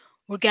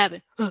We're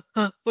gabbing. We're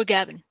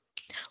gabbing.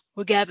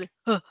 We're gabbing.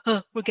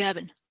 We're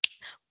gabbing.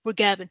 We're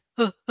gabbing.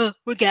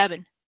 We're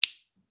gabbing.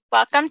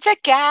 Welcome to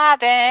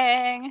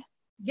Gabbing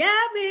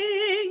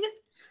Gabbing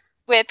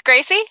with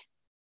Gracie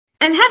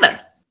and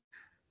Heather.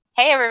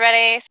 Hey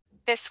everybody.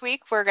 This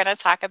week we're going to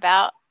talk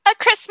about A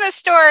Christmas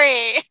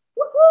Story.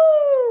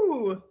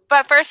 Woohoo!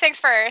 But first things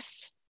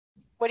first,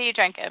 what are you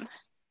drinking?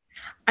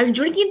 I'm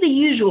drinking the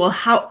usual,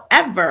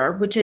 however,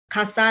 which is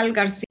Casal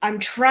Garcia. I'm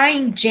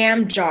trying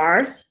Jam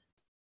Jar.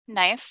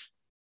 Nice.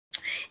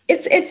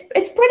 It's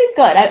pretty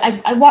good.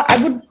 I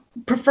would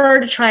prefer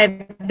to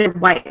try the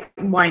white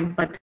wine,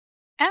 but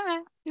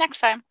next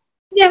time.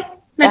 Yeah,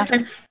 next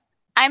time.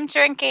 I'm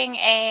drinking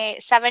a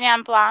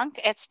Sauvignon Blanc.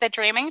 It's the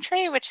Dreaming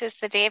Tree, which is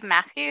the Dave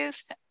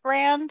Matthews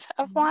brand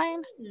of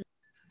wine.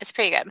 It's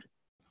pretty good.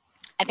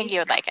 I think you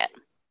would like it.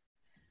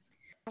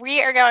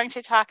 We are going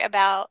to talk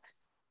about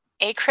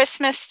A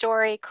Christmas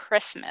Story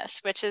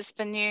Christmas, which is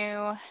the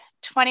new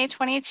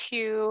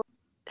 2022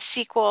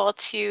 sequel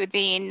to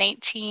the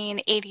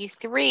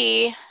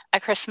 1983 A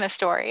Christmas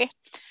Story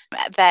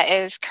that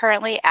is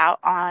currently out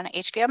on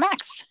HBO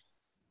Max.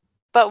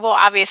 But we'll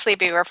obviously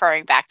be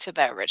referring back to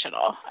the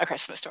original A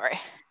Christmas Story.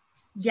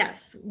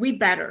 Yes, we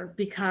better,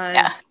 because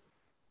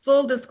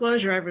full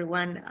disclosure,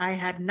 everyone, I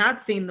had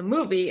not seen the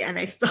movie and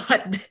I saw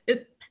it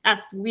this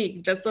past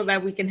week just so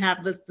that we can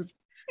have this discussion.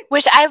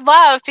 Which I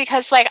love,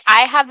 because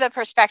I have the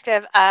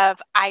perspective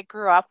of I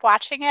grew up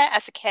watching it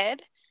as a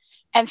kid.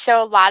 And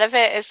so a lot of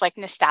it is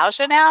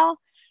nostalgia now.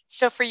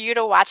 So for you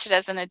to watch it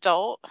as an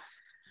adult,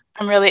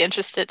 I'm really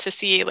interested to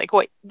see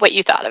what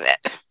you thought of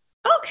it.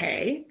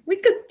 Okay, we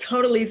could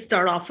totally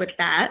start off with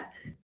that.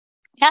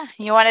 Yeah,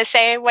 you want to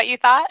say what you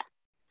thought?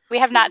 We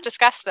have not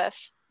discussed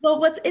this.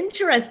 Well, what's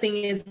interesting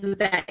is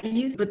that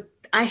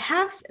I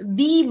have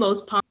the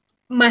most popular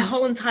my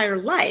whole entire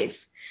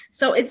life.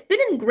 So it's been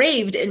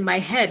engraved in my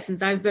head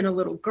since I've been a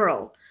little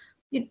girl.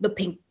 The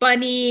pink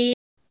bunny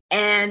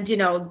and,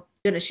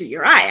 gonna shoot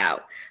your eye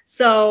out.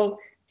 So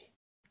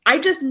I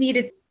just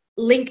needed to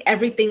link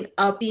everything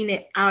up, seeing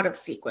it out of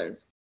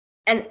sequence.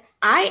 And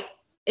I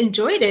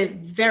enjoyed it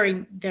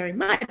very, very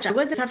much. I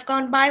wasn't have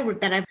gone by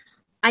that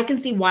I can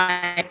see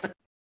why.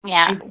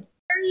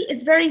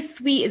 It's very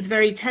sweet. It's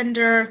very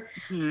tender.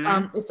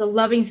 Mm-hmm. It's a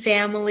loving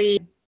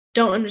family.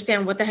 Don't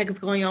understand what the heck is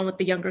going on with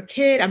the younger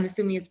kid. I'm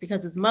assuming it's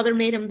because his mother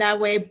made him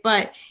that way.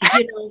 But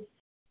I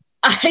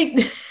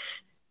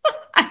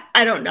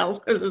don't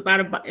know.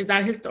 It's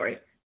not his story.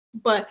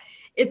 But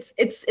it's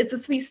a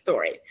sweet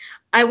story.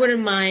 I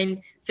wouldn't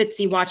mind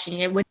Fitzy watching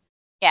it.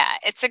 Yeah,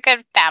 it's a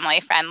good family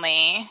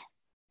friendly.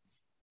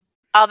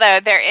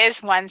 Although there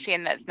is one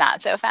scene that's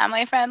not so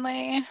family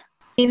friendly.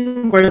 Oh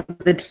no,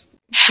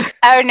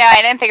 I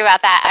didn't think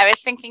about that. I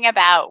was thinking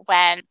about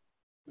when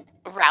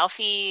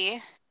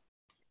Ralphie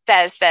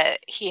says that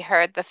he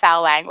heard the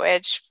foul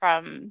language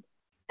from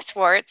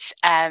Schwartz,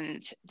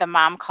 and the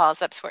mom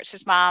calls up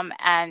Schwartz's mom,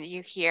 and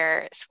you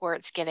hear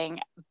Schwartz getting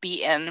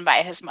beaten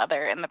by his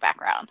mother in the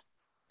background.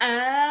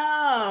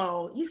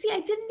 Oh, you see, I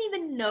didn't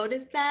even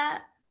notice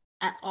that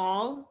at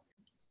all.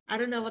 I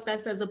don't know what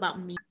that says about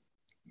me.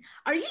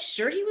 Are you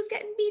sure he was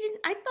getting beaten?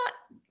 I thought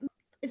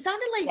it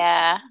sounded like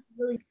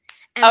really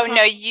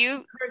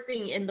you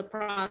cursing in the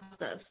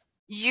process.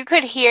 You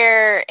could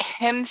hear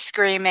him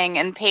screaming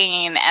in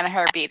pain and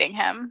her beating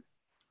him.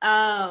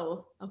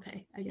 Oh,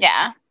 okay.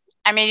 Yeah.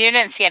 I mean, you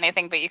didn't see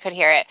anything, but you could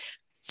hear it.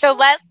 So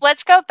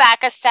let's go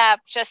back a step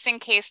just in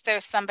case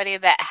there's somebody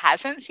that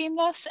hasn't seen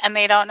this and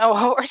they don't know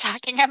what we're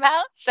talking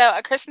about. So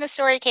A Christmas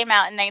Story came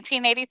out in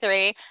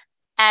 1983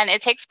 and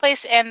it takes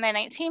place in the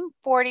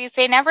 1940s.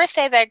 They never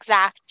say the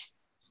exact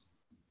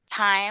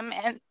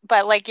time,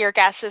 but your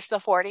guess is the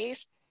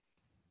 40s.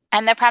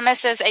 And the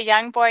premise is a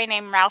young boy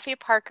named Ralphie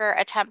Parker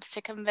attempts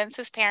to convince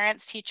his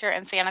parents, teacher,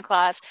 and Santa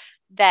Claus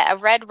that a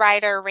Red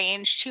Ryder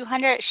range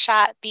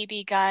 200-shot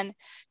BB gun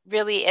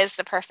really is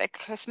the perfect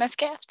Christmas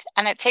gift.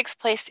 And it takes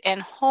place in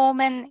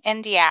Holmen,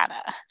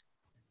 Indiana.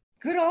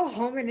 Good old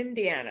Holmen,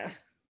 Indiana.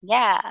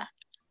 Yeah.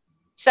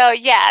 So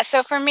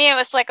for me, it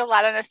was a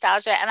lot of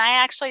nostalgia. And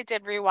I actually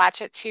did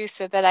rewatch it too,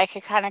 so that I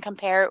could kind of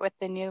compare it with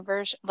the new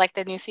version,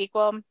 the new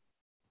sequel.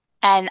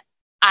 And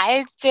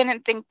I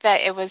didn't think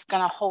that it was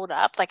going to hold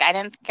up. I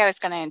didn't think I was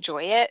going to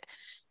enjoy it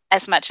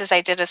as much as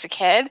I did as a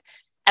kid.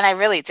 And I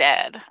really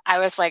did. I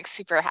was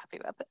super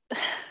happy with it.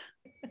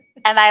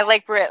 And I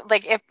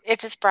it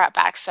just brought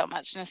back so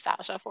much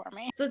nostalgia for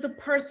me. So it's a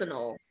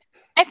personal.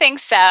 I think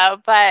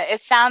so. But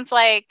it sounds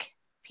like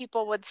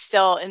people would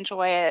still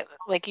enjoy it.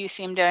 You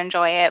seem to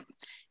enjoy it,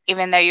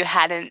 even though you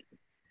hadn't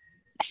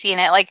seen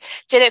it.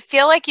 Did it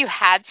feel like you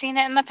had seen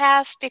it in the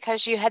past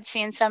because you had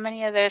seen so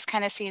many of those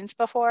kind of scenes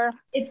before?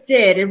 It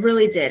did. It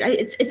really did.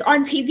 It's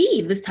on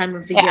TV this time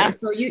of the year.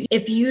 So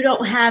if you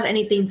don't have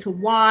anything to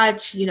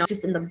watch,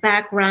 just in the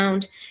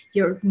background,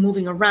 you're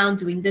moving around,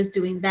 doing this,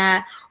 doing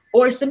that,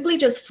 or simply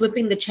just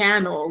flipping the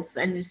channels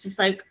and it's just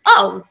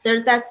oh,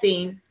 there's that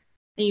scene.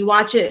 And you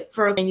watch it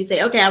and you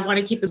say, okay, I want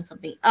to keep it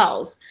something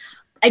else.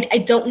 I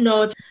don't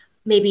know if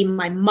maybe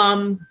my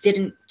mom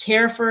didn't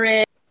care for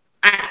it.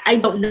 I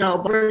don't know,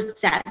 but we're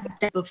sat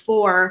down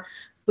before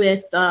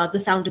with The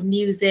Sound of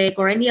Music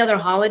or any other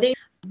holiday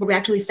where we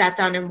actually sat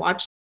down and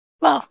watched.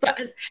 Well,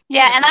 But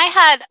yeah, and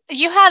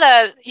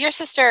your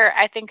sister,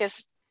 I think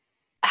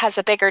has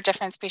a bigger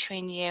difference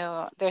between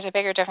you. There's a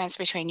bigger difference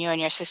between you and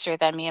your sister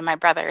than me and my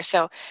brother.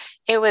 So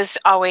it was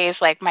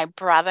always like my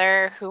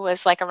brother who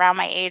was like around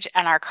my age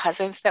and our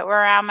cousins that were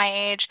around my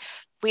age.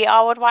 We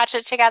all would watch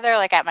it together,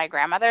 like at my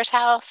grandmother's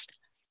house.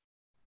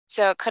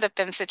 So it could have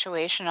been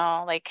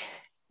situational. Like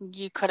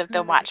you could have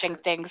been watching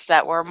things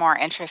that were more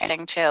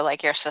interesting to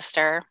like your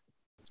sister.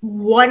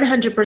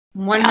 100%,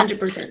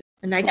 100%.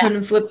 And I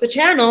couldn't flip the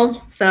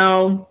channel.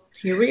 So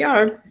here we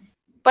are.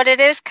 But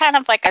it is kind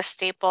of like a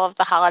staple of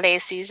the holiday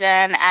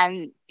season,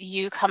 and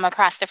you come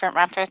across different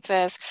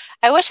references.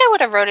 I wish I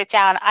would have wrote it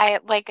down. I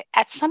like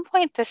at some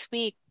point this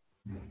week,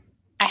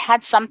 I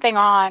had something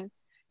on,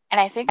 and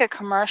I think a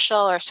commercial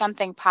or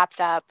something popped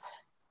up,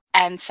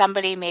 and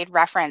somebody made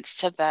reference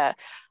to the,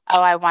 oh,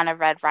 I want a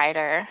Red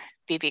Ryder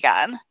BB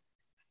gun.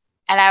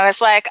 And I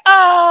was like,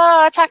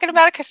 oh, talking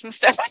about a Christmas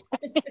story.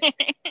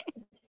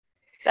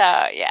 So,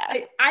 yeah.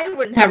 I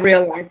wouldn't have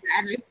realized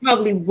that. I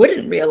probably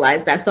wouldn't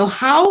realize that. So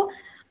how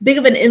big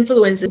of an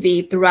influence would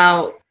be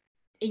throughout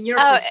in your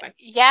perspective?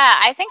 Yeah,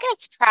 I think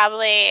it's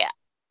probably,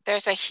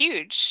 there's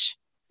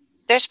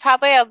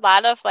probably a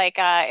lot of like,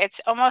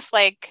 it's almost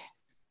like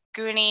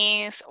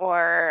Goonies,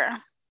 or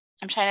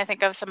I'm trying to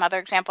think of some other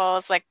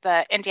examples like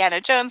the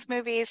Indiana Jones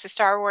movies, the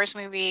Star Wars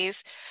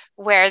movies,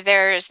 where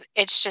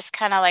it's just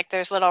kind of like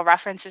there's little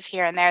references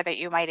here and there that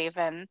you might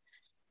even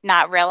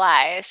not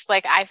realize.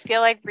 Like I feel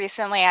like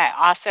recently I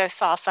also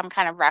saw some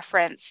kind of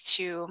reference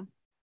to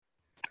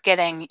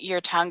getting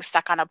your tongue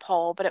stuck on a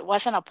pole, but it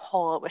wasn't a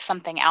pole, it was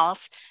something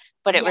else.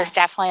 But it was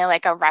definitely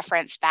like a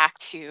reference back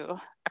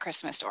to A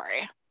Christmas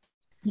Story.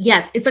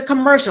 Yes, it's a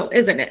commercial,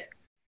 isn't it?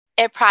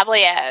 It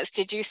probably is.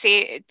 Did you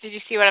see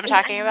what I'm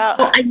talking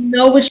about? I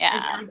know what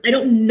I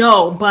don't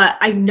know, but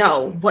I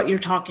know what you're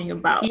talking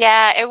about.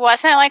 Yeah, it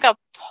wasn't like a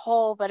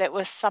pole, but it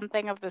was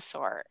something of the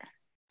sort.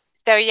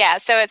 So yeah,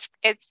 so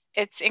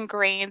it's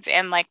ingrained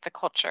in like the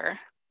culture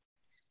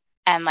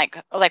and like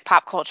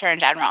pop culture in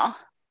general.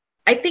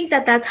 I think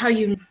that's how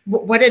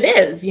what it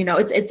is, you know,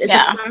 it's a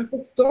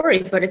classic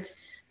story, but it's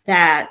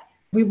that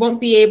we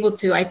won't be able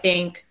to, I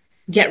think,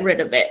 get rid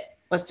of it.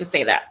 Let's just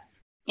say that.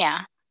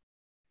 Yeah.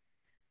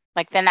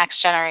 Like the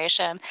next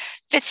generation,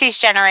 Fitzy's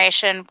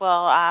generation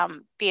will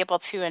be able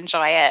to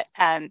enjoy it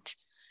and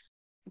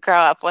grow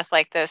up with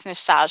like those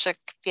nostalgic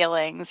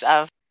feelings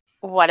of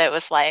what it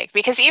was like.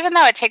 Because even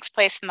though it takes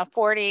place in the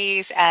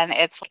 40s and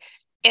it's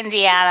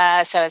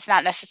Indiana, so it's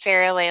not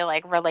necessarily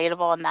like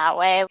relatable in that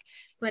way.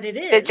 But it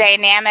is. The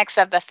dynamics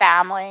of the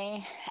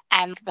family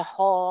and the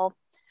whole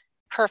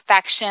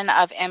perfection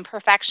of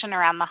imperfection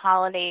around the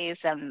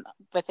holidays and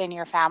within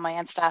your family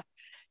and stuff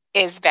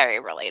is very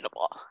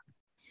relatable.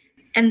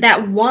 And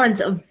that want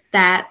of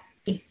that.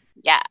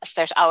 Yes,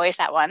 there's always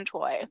that one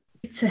toy.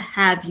 To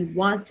have, you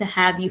want to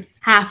have, you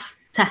have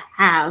to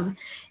have.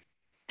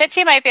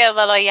 Fitzy might be a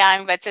little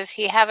young, but does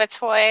he have a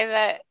toy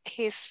that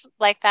he's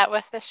like that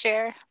with this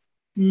year?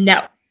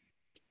 No.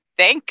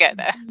 Thank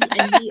goodness.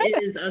 And he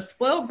is a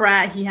spoiled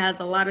brat. He has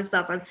a lot of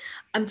stuff.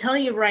 I'm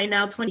telling you right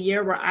now, 20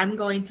 year where I'm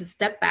going to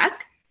step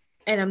back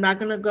and I'm not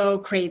going to go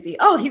crazy.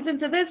 Oh, he's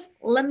into this.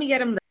 Let me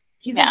get him that.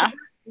 Into that.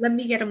 Let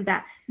me get him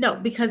that. No,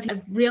 because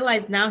I've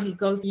realized now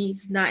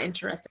he's not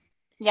interested.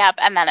 Yep.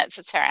 And then it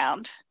sits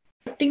around.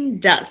 Everything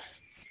does.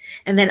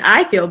 And then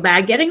I feel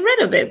bad getting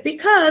rid of it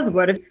because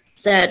what if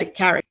said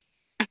character?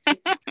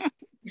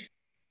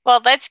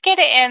 Well, let's get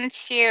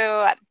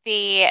into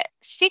the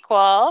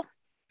sequel.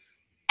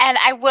 And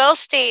I will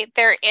state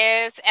there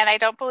is, and I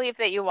don't believe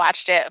that you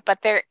watched it,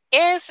 but there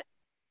is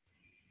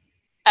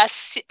a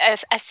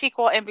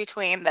sequel in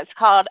between that's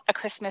called A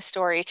Christmas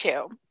Story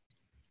 2.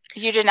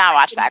 You did not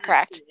watch that,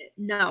 correct?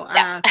 No,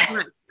 yes.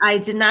 I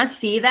did not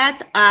see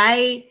that.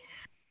 I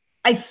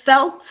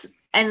felt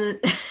and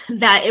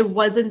that it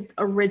wasn't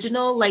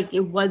original, like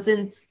it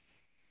wasn't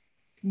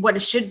what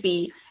it should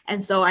be.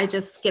 And so I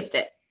just skipped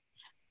it.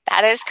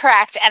 That is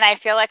correct. And I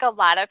feel like a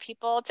lot of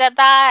people did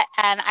that.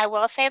 And I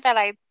will say that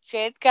I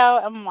did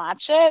go and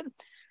watch it.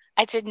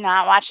 I did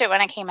not watch it when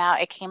it came out.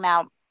 It came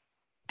out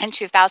in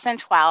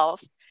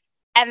 2012.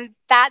 And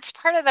that's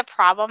part of the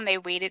problem. They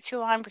waited too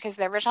long because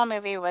the original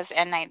movie was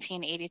in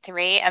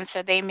 1983. And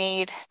so they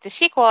made the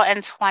sequel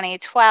in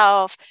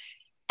 2012.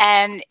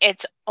 And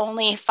it's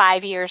only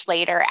 5 years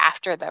later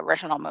after the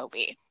original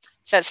movie.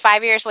 So it's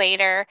 5 years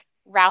later.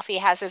 Ralphie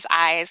has his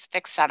eyes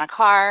fixed on a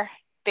car.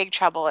 Big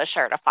trouble is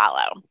sure to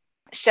follow.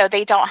 So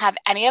they don't have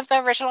any of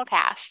the original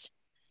cast.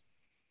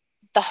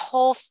 The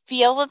whole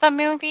feel of the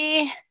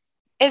movie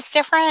is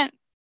different.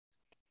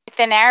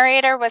 The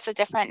narrator was a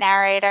different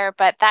narrator,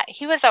 but that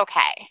he was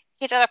okay.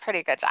 He did a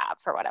pretty good job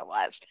for what it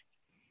was.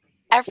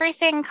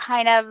 Everything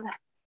kind of,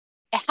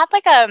 it had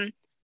like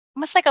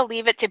almost like a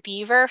Leave It to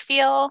Beaver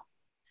feel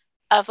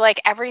of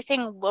like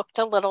everything looked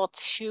a little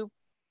too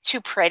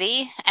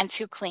pretty and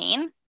too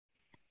clean.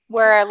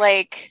 Where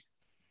like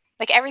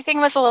like everything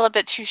was a little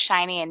bit too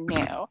shiny and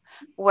new,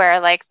 where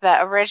like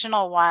the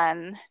original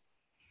one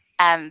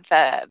and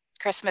the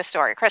Christmas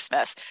Story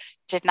Christmas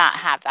did not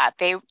have that.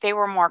 They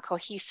were more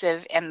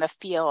cohesive in the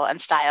feel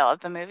and style of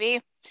the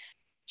movie.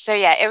 So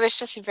yeah, it was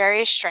just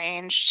very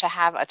strange to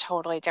have a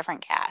totally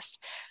different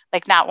cast.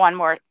 Like not one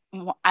more,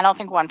 I don't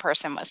think one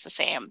person was the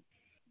same.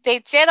 They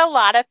did a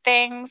lot of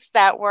things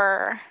that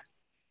were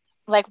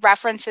like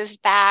references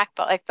back,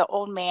 but like the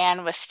old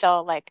man was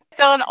still an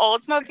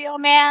Oldsmobile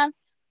man,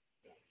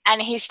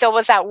 and he still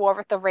was at war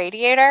with the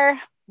radiator.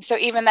 So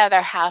even though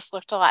their house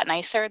looked a lot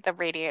nicer, the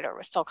radiator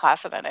was still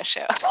causing an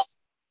issue.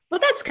 Well,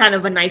 that's kind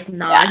of a nice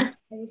nod. Yeah.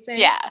 I would say.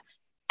 Yeah.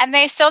 And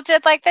they still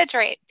did like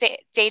the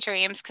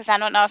daydreams, because I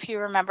don't know if you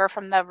remember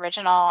from the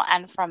original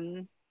and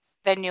from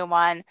the new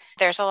one,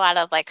 there's a lot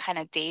of like kind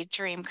of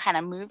daydream kind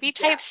of movie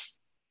types.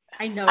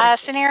 I know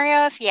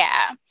scenarios.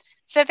 Yeah.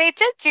 So they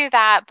did do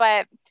that,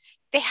 but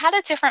they had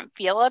a different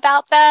feel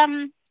about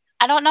them.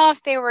 I don't know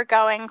if they were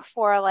going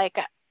for like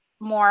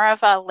more of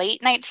a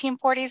late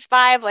 1940s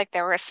vibe. Like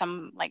there were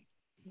some like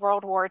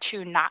World War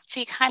II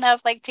Nazi kind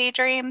of like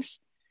daydreams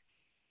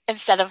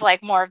instead of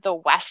like more of the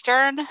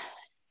Western.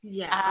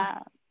 Yeah.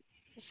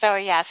 So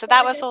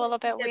that was a little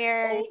bit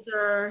weird.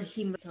 Older,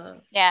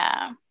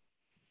 yeah.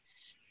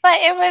 But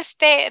it was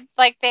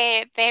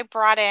they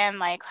brought in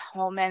like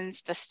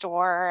Holman's the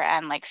store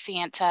and like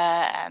Santa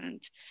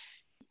and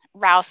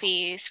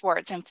Ralphie,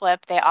 Swartz, and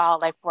Flip. They all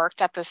like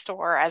worked at the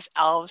store as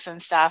elves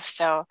and stuff.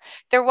 So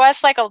there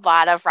was like a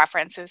lot of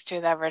references to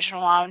the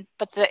original one,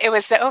 but it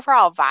was the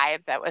overall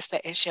vibe that was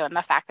the issue, and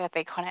the fact that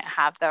they couldn't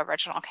have the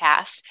original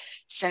cast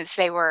since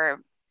they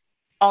were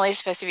only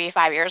supposed to be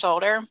 5 years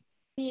older.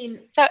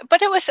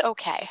 But it was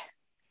okay.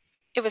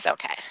 It was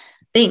okay.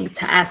 Thing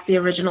to ask the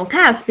original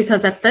cast,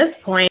 because at this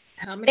point,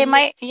 they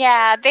might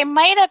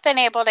have been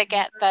able to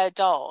get the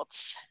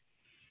adults.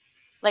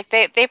 Like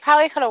they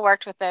probably could have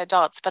worked with the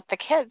adults, but the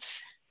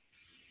kids,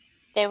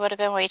 they would have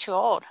been way too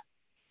old.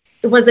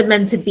 It wasn't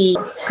meant to be,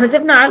 because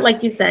if not,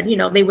 like you said,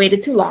 they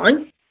waited too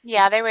long.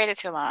 Yeah, they waited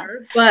too long.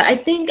 But I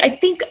think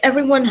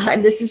everyone,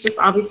 and this is just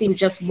obviously who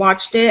just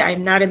watched it.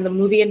 I'm not in the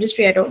movie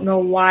industry. I don't know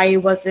why it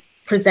wasn't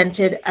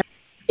presented.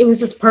 It was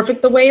just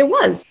perfect the way it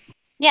was.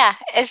 Yeah,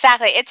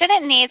 exactly. It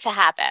didn't need to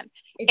happen.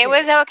 It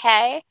was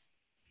okay.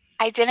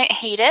 I didn't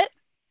hate it.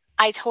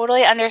 I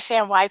totally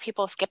understand why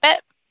people skip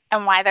it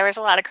and why there was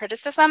a lot of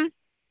criticism.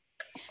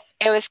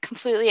 It was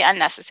completely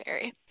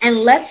unnecessary. And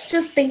let's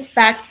just think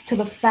back to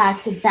the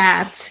fact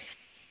that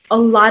a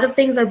lot of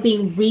things are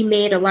being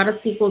remade, a lot of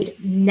sequels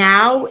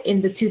now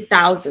in the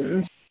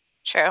 2000s.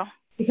 True.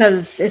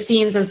 Because it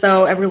seems as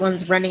though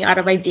everyone's running out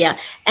of idea.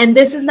 And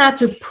this is not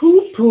to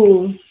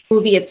poo-poo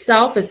movie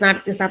itself. It's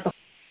not the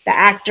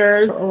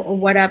actors or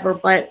whatever,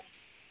 but,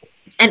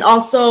 and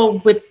also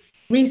with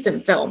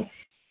recent film,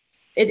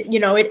 it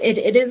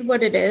is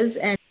what it is.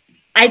 And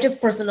I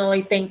just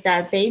personally think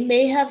that they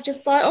may have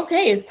just thought,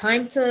 okay, it's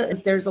time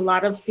there's a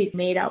lot of sequels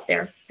made out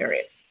there,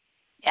 period.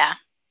 Yeah.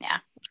 Yeah.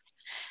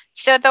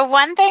 So the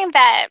one thing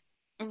that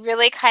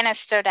really kind of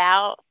stood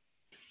out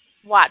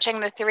watching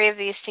the three of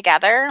these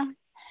together,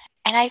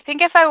 and I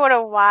think if I would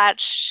have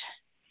watched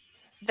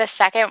the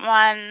second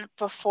one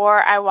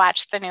before I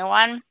watched the new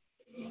one,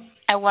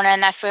 I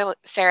wouldn't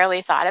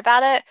necessarily thought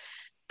about it,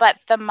 but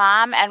the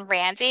mom and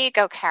Randy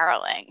go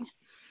caroling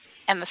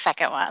in the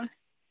second one.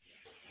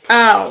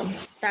 Oh,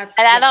 that's...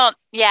 And I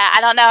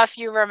don't know if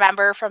you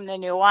remember from the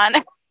new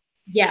one.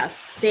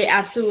 Yes, they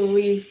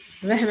absolutely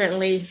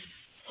vehemently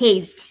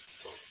hate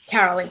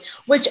caroling,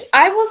 which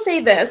I will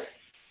say this,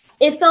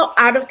 it felt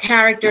out of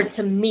character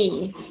to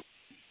me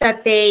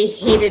that they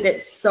hated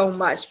it so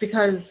much,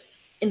 because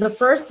in the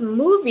first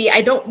movie,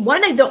 I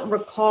don't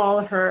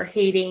recall her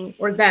hating,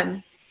 or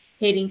them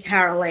hating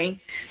caroling.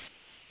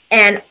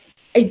 And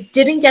I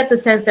didn't get the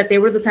sense that they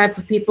were the type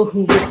of people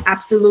who would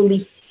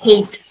absolutely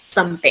hate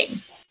something.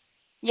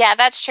 Yeah,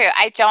 that's true.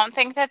 I don't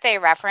think that they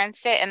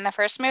referenced it in the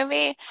first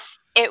movie.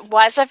 It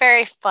was a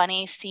very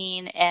funny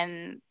scene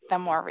in the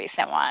more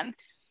recent one.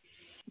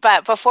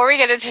 But before we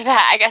get into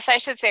that, I guess I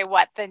should say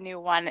what the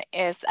new one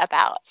is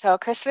about. So, A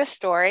Christmas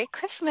Story,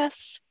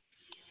 Christmas.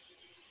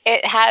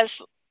 It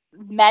has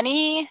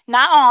many,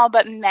 not all,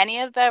 but many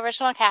of the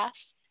original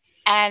cast.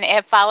 And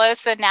it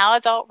follows the now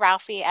adult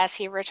Ralphie as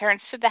he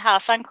returns to the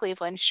house on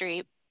Cleveland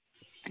Street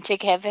to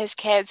give his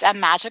kids a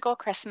magical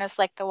Christmas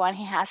like the one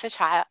he has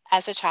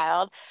as a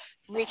child,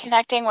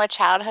 reconnecting with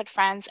childhood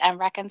friends and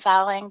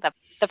reconciling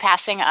the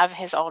passing of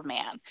his old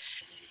man.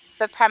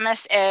 The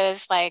premise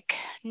is like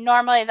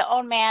normally the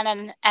old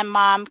man and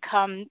mom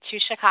come to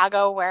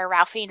Chicago, where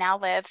Ralphie now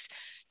lives,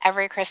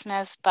 every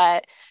Christmas,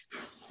 but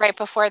right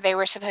before they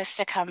were supposed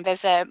to come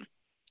visit,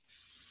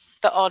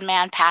 the old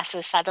man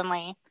passes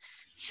suddenly.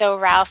 So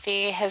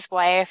Ralphie, his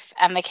wife,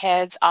 and the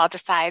kids all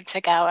decide to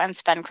go and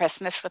spend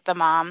Christmas with the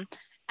mom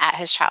at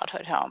his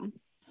childhood home.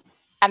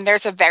 And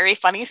there's a very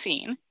funny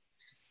scene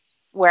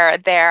where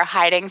they're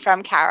hiding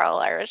from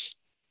carolers.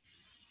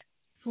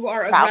 Who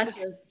are aggressive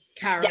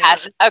carolers.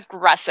 Yes,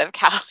 aggressive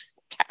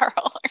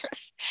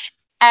carolers.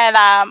 And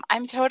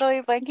I'm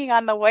totally blanking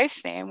on the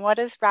wife's name. What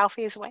is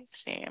Ralphie's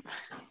wife's name?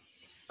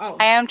 Oh,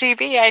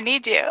 IMDb, I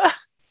need you.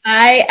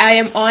 I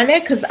am on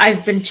it because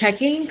I've been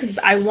checking because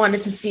I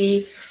wanted to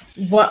see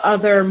what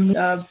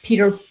other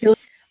Peter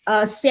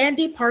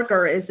Sandy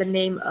Parker is the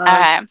name of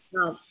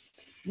Okay.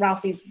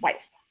 Ralphie's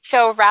wife.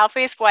 So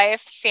Ralphie's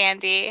wife,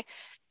 Sandy,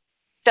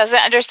 doesn't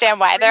understand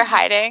why they're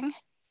hiding.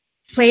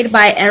 Played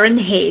by Erin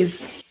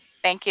Hayes.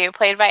 Thank you.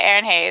 Played by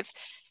Erin Hayes.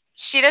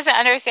 She doesn't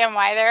understand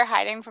why they're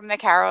hiding from the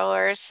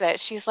carolers. That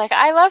she's like,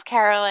 I love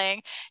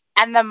caroling.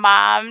 And the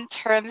mom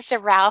turns to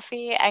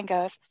Ralphie and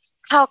goes,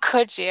 how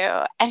could you?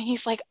 And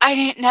he's like, I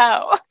didn't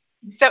know.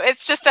 So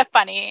it's just a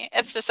funny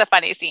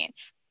scene.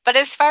 But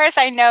as far as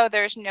I know,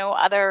 there's no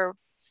other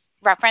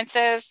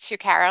references to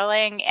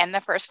caroling in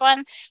the first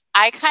one.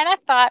 I kind of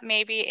thought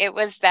maybe it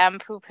was them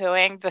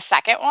poo-pooing the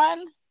second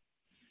one,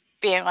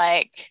 being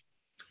like,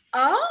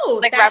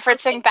 like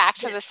referencing back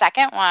to the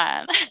second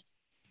one.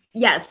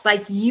 Yes,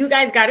 like you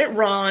guys got it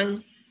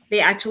wrong. They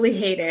actually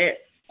hate it.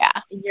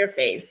 Yeah. In your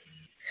face.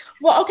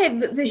 Well, okay,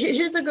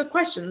 here's a good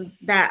question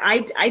that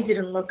I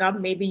didn't look up.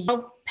 Maybe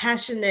how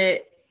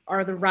passionate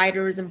are the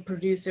writers and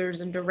producers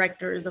and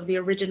directors of the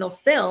original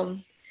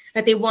film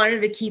that they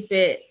wanted to keep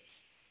it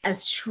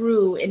as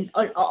true in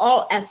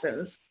all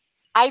essence?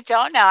 I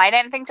don't know. I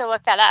didn't think to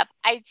look that up.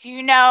 I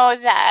do know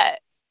that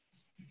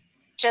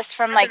just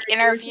from like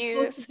interviews.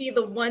 You're supposed to be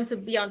the one to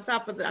be on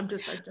top of it. I'm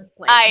just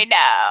playing. I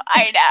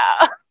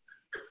know.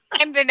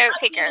 I'm the note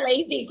taker.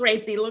 Lazy,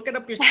 Gracie. Look it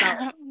up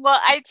yourself. Well,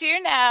 I do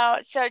know.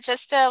 So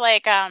just to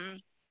like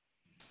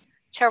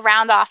to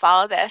round off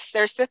all of this,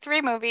 there's the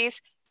 3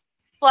 movies.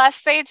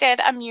 Plus they did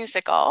a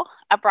musical,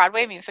 a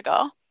Broadway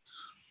musical.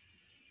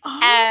 Oh.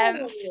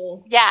 And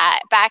yeah,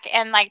 back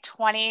in like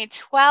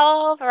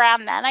 2012,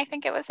 around then, I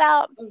think it was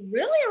out.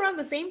 Really? Around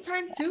the same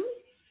time too?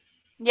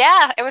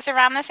 Yeah, it was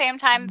around the same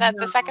time that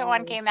the second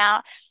one came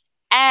out.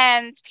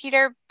 And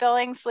Peter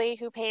Billingsley,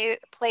 who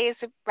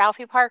plays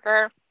Ralphie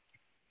Parker,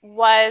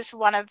 was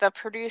one of the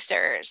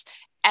producers.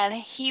 And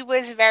he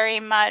was very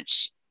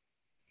much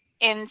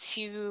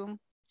into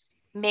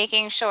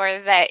making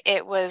sure that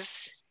it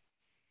was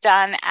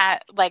done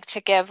at like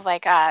to give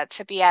like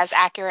to be as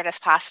accurate as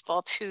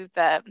possible to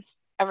the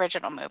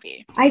original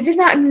movie. I did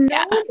not know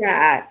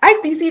that. I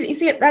think you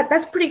see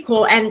that's pretty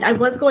cool. And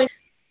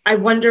I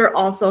wonder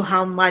also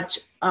how much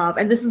of,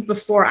 and this is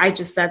before I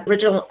just said,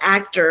 original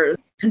actors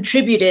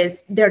contributed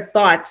their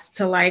thoughts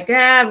to like,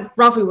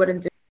 Ralphie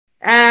wouldn't do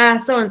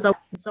so and so.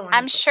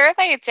 I'm sure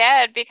they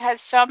did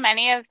because so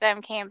many of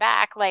them came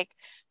back. Like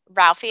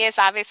Ralphie is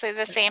obviously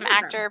the same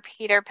actor,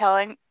 Peter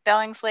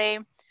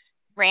Billingsley.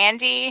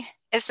 Randy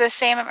is the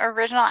same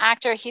original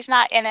actor. He's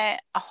not in it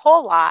a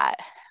whole lot,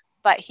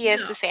 but he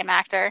is the same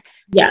actor.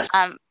 Yes.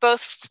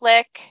 Both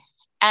Flick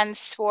and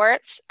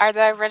Schwartz are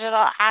the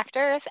original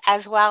actors,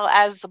 as well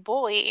as the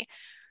bully,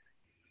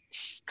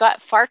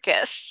 Scott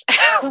Farkus.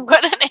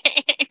 What a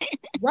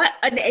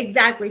name.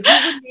 Exactly.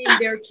 Who would name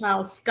their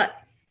child Scott?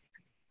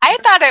 I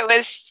thought it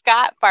was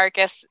Scott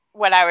Farkus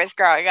when I was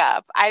growing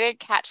up. I didn't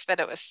catch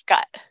that it was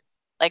Scott.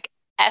 Like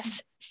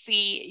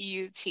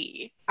SCUT.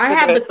 I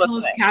have the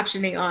closed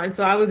captioning on,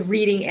 so I was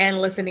reading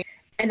and listening,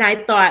 and I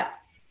thought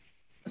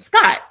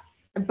Scott,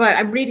 but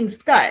I'm reading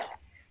Scott.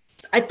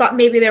 I thought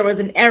maybe there was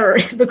an error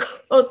in the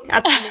closed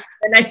captioning,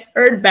 and I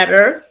heard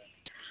better.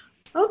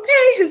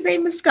 Okay, his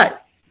name is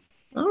Scott.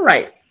 All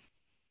right.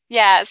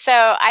 Yeah,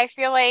 so I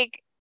feel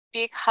like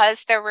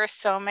because there were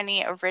so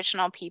many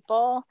original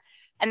people,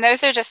 and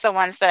those are just the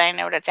ones that I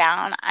noted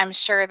down, I'm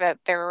sure that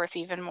there was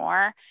even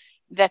more,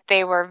 that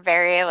they were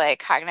very like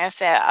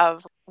cognizant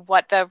of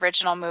what the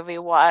original movie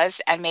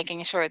was and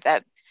making sure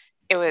that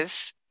it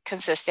was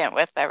consistent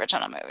with the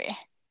original movie.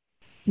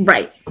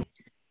 Right.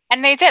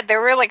 And they did. There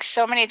were like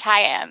so many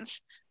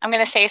tie-ins. I'm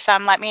going to say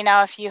some. Let me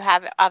know if you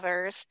have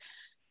others.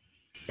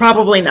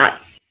 Probably not.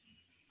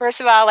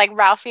 First of all, like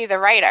Ralphie the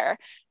writer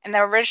in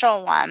the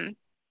original one,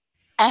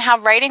 and how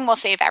writing will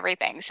save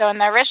everything. So in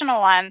the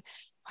original one,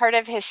 part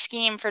of his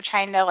scheme for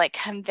trying to like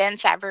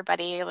convince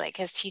everybody, like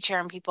his teacher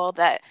and people,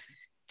 that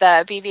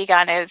the BB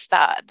gun is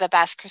the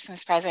best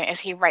Christmas present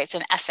is he writes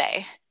an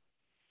essay.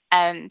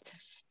 And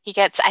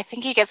I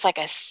think he gets like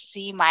a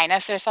C-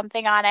 or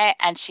something on it.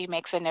 And she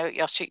makes a note,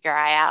 you'll shoot your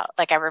eye out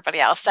like everybody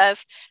else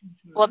does.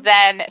 Mm-hmm. Well,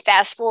 then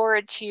fast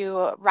forward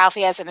to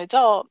Ralphie as an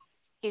adult,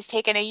 he's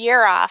taken a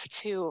year off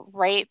to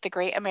write the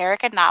great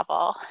American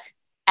novel.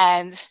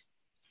 And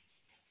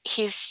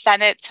he's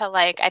sent it to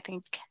like, I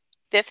think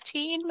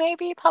 15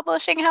 maybe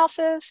publishing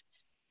houses.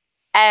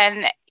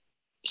 And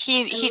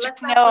he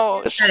just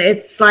knows that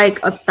it's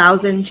like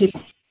 1,000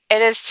 pages.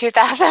 It is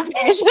 2,000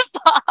 pages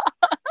long.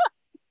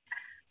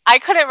 I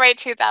couldn't write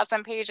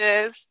 2,000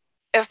 pages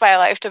if my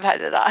life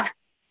depended on.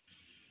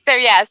 So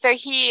yeah, so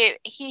he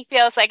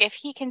feels like if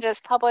he can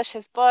just publish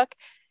his book,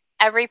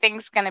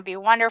 everything's going to be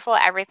wonderful.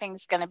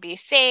 Everything's going to be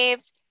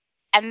saved.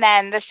 And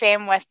then the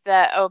same with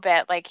the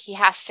obit, like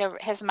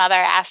his mother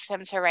asked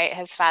him to write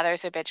his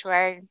father's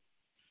obituary,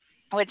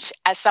 which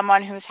as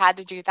someone who's had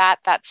to do that,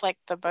 that's like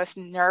the most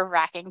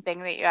nerve-wracking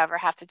thing that you ever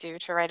have to do,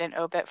 to write an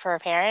obit for a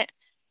parent.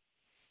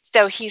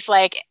 So he's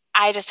like,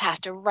 I just have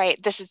to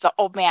write. This is the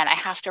old man. I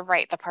have to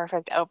write the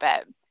perfect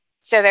obit.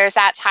 So there's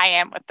that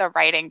tie-in with the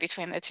writing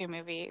between the two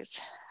movies.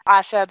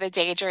 Also, the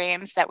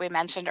daydreams that we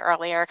mentioned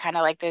earlier, kind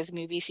of like those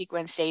movie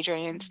sequence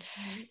daydreams,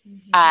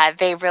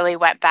 they really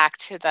went back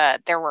to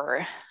there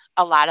were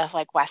a lot of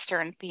like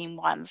Western themed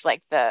ones,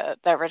 like the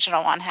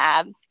original one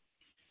had.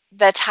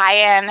 The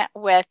tie-in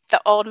with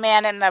the old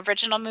man in the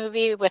original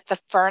movie with the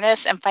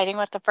furnace and fighting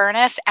with the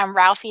furnace, and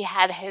Ralphie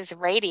had his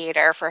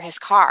radiator for his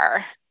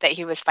car that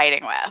he was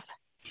fighting with.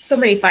 So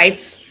many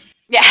fights.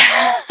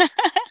 Yeah.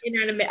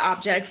 Inanimate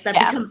objects that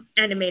become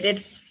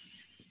animated.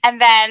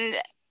 And then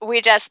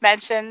we just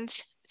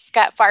mentioned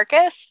Scut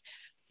Farkus.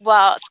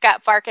 Well,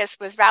 Scut Farkus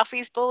was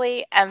Ralphie's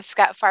bully, and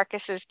Scut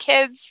Farkus's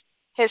kids,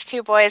 his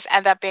two boys,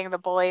 end up being the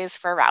bullies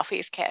for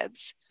Ralphie's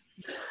kids.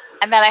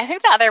 And then I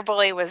think the other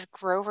bully was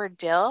Grover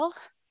Dill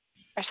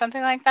or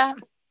something like that.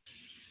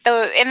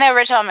 In the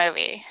original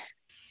movie.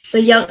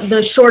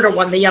 The shorter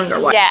one, the younger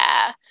one.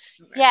 Yeah.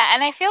 Yeah,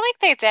 and I feel like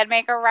they did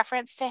make a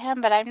reference to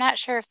him, but I'm not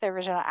sure if the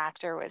original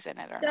actor was in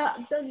it or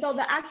not. No,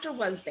 the actor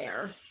was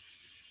there.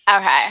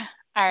 Okay.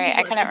 All right.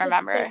 I couldn't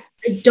remember.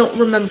 I don't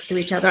remember to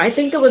each other. I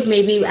think it was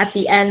maybe at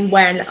the end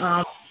when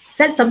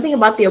said something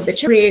about the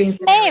obituary.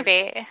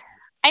 Maybe.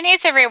 I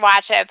need to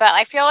rewatch it, but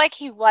I feel like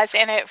he was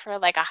in it for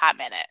like a hot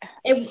minute.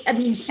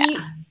 He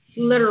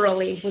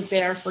literally was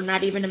there for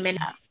not even a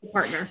minute.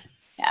 Partner.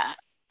 Yeah.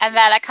 And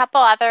then a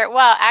couple other,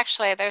 well,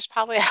 actually, there's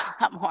probably a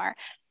lot more.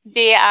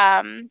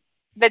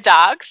 The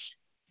dogs.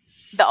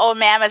 The old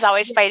man was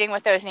always fighting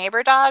with those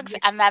neighbor dogs,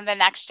 and then the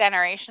next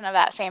generation of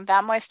that same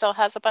family still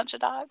has a bunch of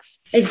dogs.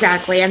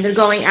 Exactly, and they're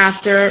going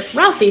after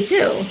Ralphie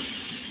too.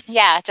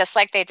 Yeah, just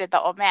like they did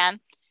the old man.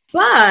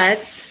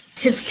 But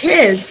his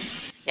kids.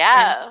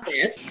 Yes.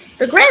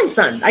 The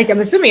grandson. I'm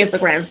assuming it's the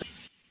grandson.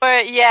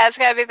 But yeah, it's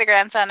gotta be the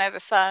grandson or the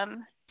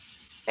son.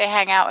 They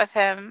hang out with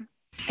him.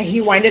 And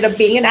he winded up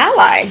being an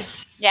ally.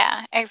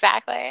 Yeah,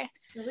 exactly.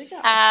 There we go.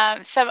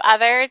 Some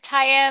other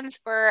tie-ins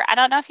were, I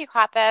don't know if you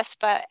caught this,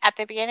 but at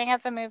the beginning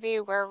of the movie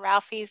where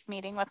Ralphie's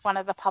meeting with one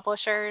of the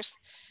publishers,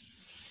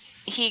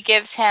 he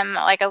gives him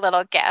like a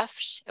little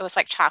gift. It was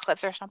like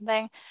chocolates or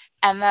something.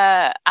 And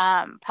the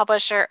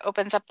publisher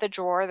opens up the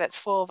drawer that's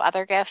full of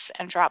other gifts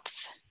and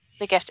drops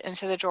the gift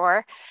into the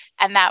drawer.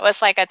 And that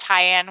was like a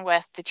tie-in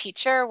with the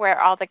teacher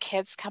where all the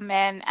kids come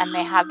in and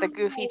they have the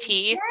goofy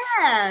teeth.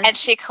 Yes. And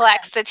she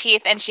collects the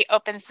teeth and she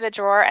opens the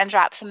drawer and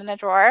drops them in the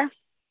drawer.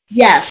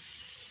 Yes.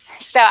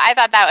 So I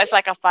thought that was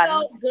like a fun.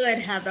 So good,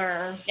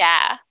 Heather.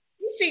 Yeah.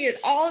 You figured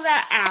all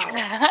that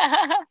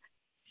out.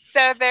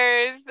 So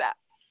there's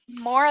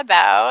more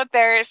though.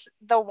 There's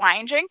the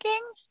wine drinking,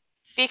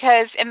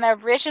 because in the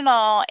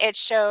original it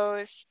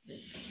shows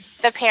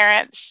the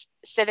parents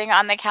sitting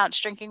on the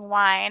couch drinking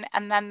wine,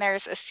 and then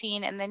there's a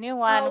scene in the new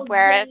one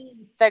where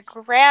the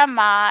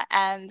grandma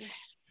and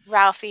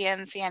Ralphie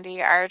and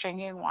Sandy are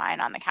drinking wine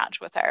on the couch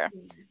with her.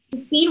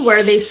 The scene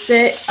where they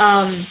sit,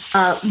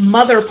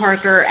 Mother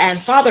Parker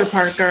and Father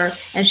Parker,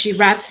 and she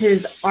wraps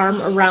his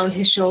arm around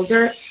his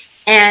shoulder,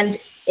 and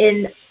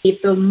in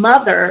the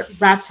mother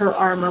wraps her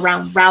arm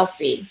around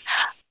Ralphie.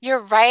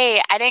 You're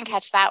right. I didn't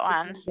catch that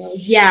one.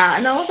 Yeah,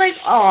 and I was like,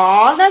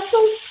 "Oh, that's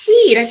so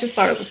sweet." I just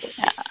thought it was so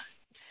sweet. Yeah.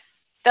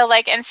 The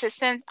like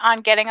insistent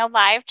on getting a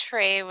live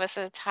tree was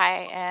a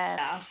tie-in.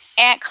 Yeah.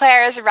 Aunt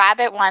Claire's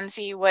rabbit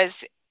onesie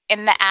was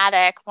in the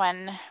attic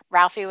when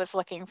Ralphie was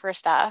looking for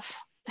stuff,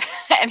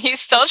 and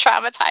he's still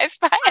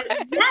traumatized by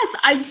it.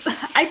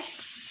 Yes,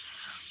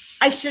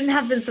 I shouldn't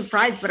have been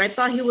surprised, but I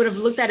thought he would have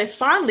looked at it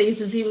fondly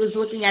since he was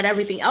looking at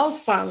everything else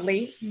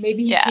fondly.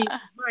 Maybe he changed his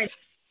mind.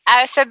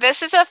 So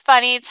this is a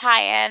funny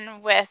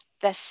tie-in with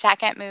the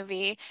second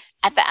movie.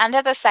 At the end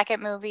of the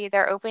second movie,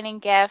 they're opening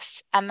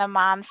gifts, and the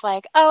mom's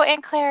like, "Oh,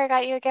 Aunt Claire, I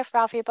got you a gift,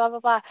 Ralphie, blah, blah,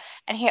 blah."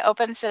 And he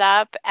opens it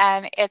up,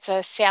 and it's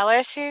a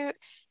sailor suit,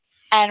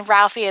 and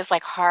Ralphie is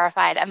like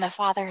horrified. And the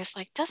father is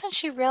like, "Doesn't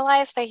she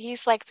realize that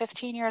he's like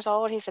 15 years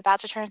old? He's about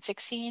to turn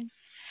 16.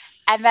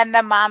 And then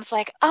the mom's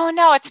like, "Oh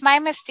no, it's my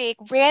mistake.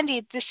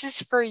 Randy, this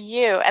is for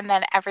you." And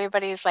then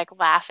everybody's like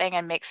laughing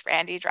and makes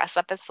Randy dress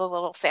up as the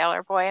little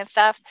sailor boy and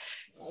stuff.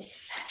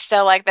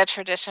 So like the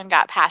tradition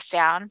got passed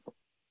down.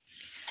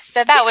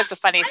 So that was a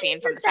funny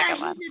scene from the second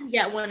one. He didn't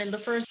get one in the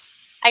first.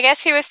 I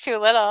guess he was too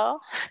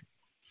little.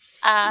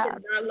 He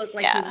did not look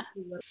like he was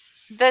too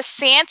little. The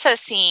Santa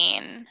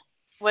scene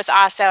was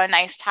also a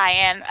nice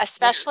tie-in,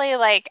 especially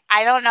like,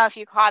 I don't know if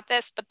you caught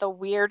this, but the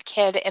weird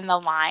kid in the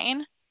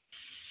line.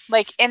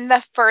 Like in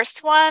the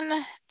first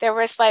one, there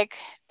was like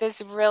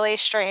this really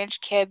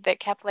strange kid that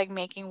kept like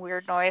making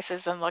weird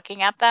noises and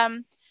looking at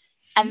them.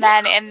 And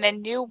then in the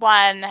new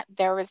one,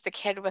 there was the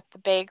kid with the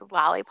big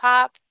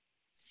lollipop.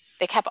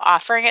 They kept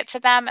offering it to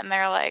them, and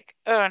they're like,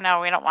 "Oh no,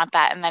 we don't want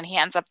that." And then he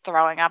ends up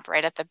throwing up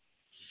right at the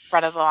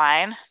front of the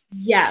line.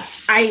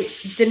 Yes, I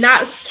did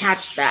not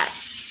catch that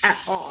at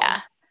all.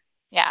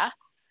 Yeah.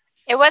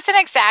 It wasn't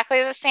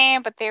exactly the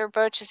same, but they were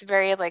both just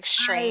very like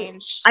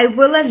strange. I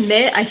will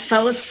admit, I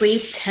fell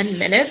asleep 10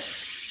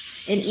 minutes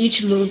in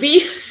each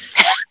movie.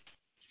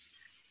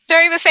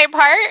 During the same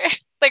part?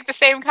 Like the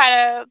same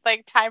kind of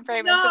like time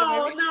frame into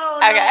the movie?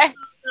 Okay.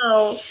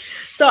 No.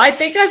 So I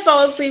think I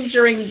fell asleep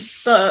during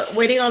the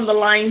waiting on the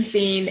line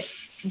scene,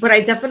 but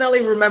I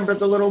definitely remember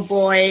the little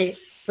boy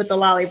with the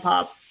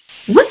lollipop.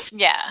 What?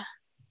 Yeah.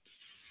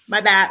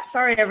 My bad.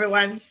 Sorry,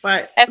 everyone,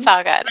 but It's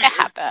all good. It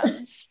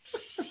happens.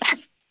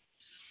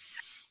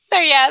 So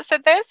yeah, so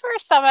those were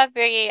some of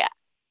the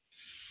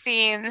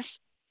scenes.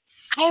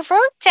 I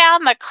wrote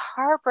down the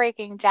car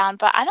breaking down,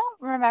 but I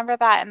don't remember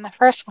that in the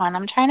first one.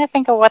 I'm trying to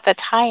think of what the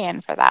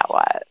tie-in for that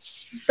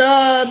was.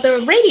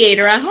 The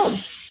radiator at home.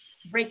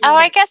 Oh,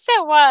 I guess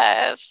it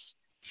was.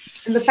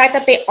 And the fact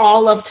that they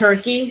all love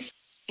turkey.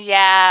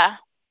 Yeah,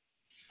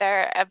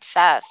 they're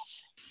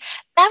obsessed.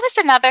 That was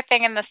another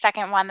thing in the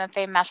second one that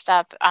they messed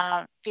up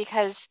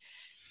because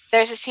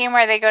there's a scene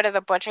where they go to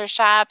the butcher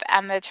shop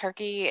and the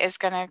turkey is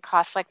going to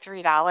cost like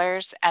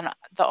 $3. And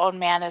the old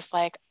man is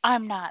like,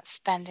 I'm not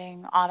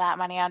spending all that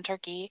money on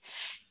turkey.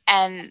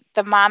 And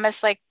the mom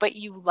is like, but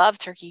you love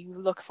turkey. You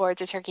look forward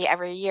to turkey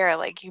every year.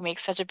 Like you make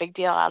such a big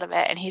deal out of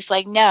it. And he's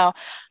like, no,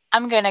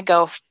 I'm going to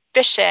go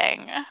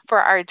fishing for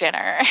our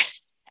dinner.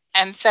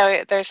 And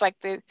so there's like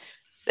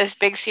this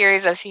big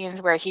series of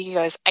scenes where he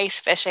goes ice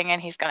fishing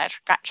and he's going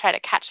to try to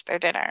catch their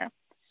dinner.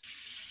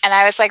 And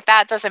I was like,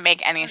 that doesn't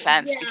make any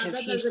sense because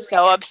he's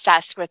so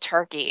obsessed with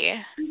turkey.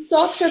 He's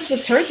so obsessed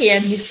with turkey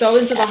and he's so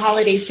into the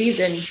holiday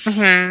season.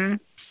 Mm-hmm.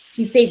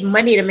 He saved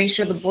money to make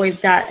sure the boys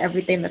got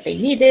everything that they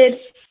needed.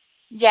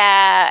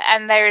 Yeah,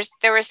 and there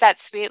was that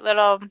sweet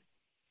little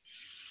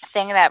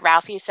thing that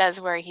Ralphie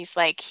says where he's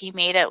like, he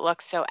made it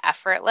look so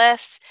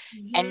effortless.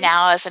 Mm-hmm. And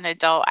now as an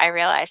adult, I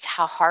realized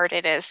how hard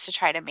it is to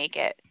try to make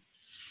it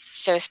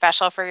so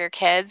special for your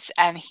kids.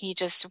 And he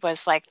just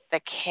was like the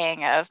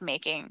king of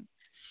making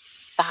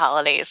the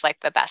holidays like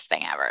the best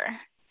thing ever.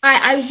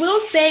 I will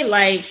say,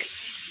 like,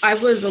 I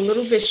was a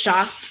little bit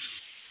shocked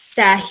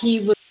that he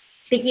was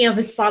thinking of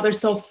his father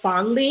so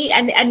fondly.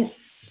 And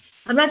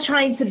I'm not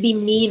trying to be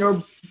mean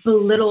or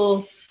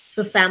belittle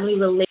the family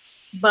relationship,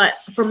 but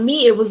for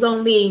me, it was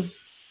only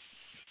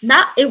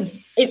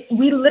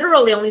we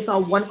literally only saw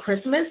one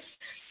Christmas.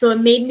 So it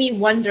made me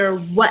wonder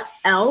what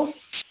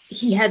else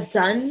he had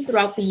done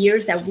throughout the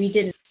years that we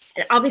didn't.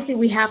 And obviously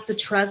we have to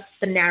trust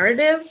the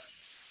narrative,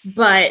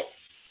 but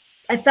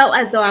I felt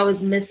as though I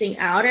was missing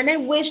out. And I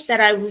wish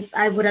that I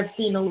would have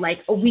seen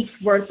a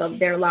week's worth of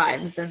their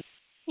lives. And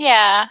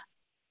yeah,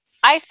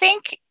 I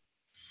think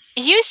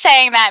you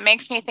saying that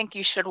makes me think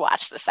you should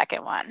watch the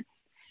second one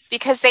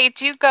because they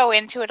do go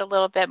into it a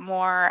little bit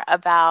more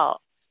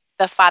about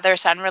the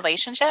father-son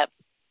relationship.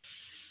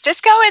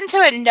 Just go into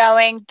it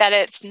knowing that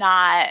it's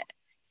not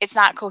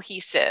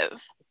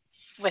cohesive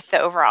with the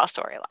overall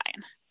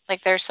storyline.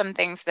 Like there's some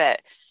things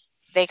that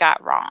they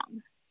got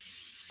wrong.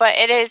 But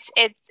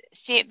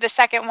the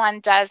second one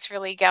does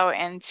really go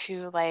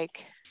into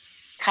like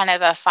kind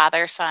of the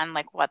father-son,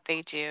 like what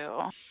they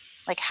do,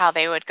 like how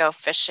they would go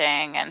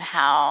fishing and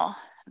how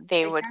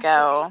they would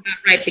go.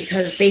 Right,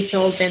 because they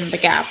filled in the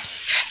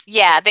gaps.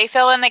 Yeah, they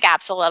fill in the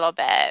gaps a little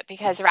bit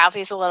because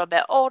Ralphie's a little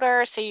bit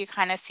older, so you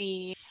kind of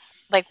see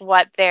like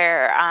what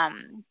they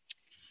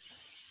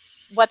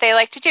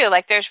like to do.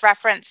 Like there's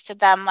reference to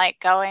them like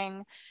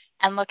going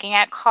and looking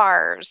at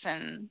cars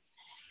and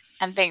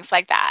things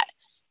like that.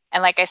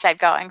 And like I said,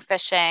 going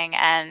fishing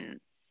and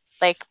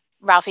like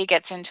Ralphie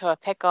gets into a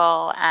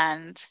pickle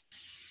and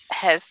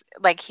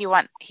he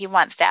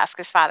wants to ask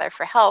his father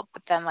for help,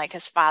 but then like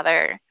his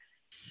father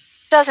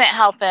doesn't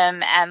help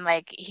him and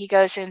like he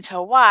goes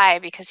into why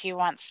because he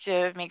wants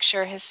to make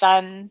sure his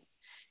son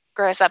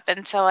grows up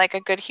into like a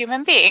good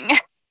human being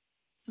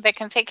that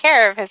can take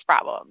care of his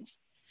problems.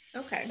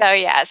 Okay. So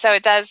yeah, so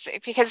it does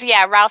because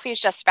Ralphie's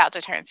just about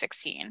to turn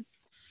 16.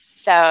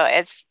 So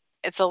it's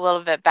a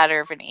little bit better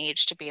of an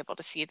age to be able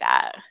to see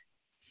that.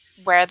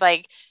 Where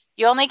like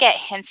you only get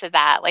hints of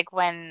that like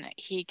when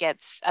he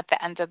gets at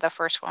the end of the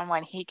first one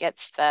when he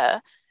gets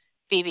the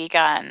BB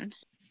gun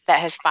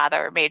that his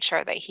father made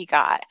sure that he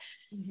got.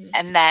 Mm-hmm.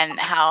 And then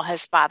how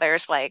his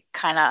father's like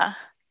kind of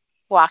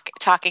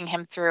talking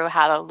him through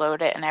how to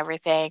load it and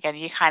everything. And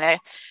you kind of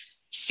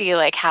see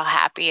like how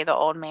happy the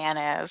old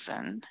man is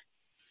and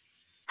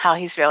how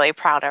he's really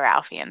proud of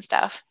Ralphie and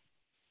stuff.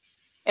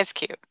 It's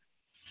cute.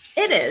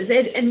 It is.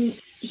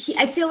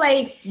 I feel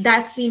like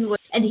that scene was,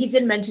 and he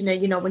did mention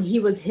it, when he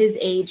was his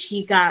age,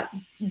 he got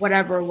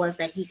whatever it was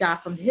that he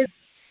got from his,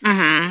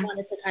 mm-hmm.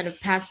 wanted to kind of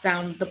pass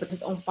down what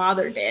his own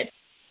father did.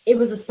 It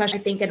was especially,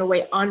 I think, in a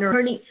way,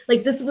 honoring,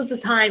 like this was the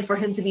time for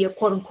him to be a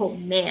quote unquote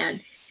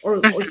man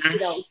or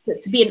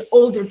to be an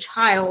older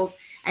child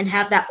and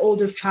have that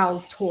older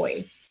child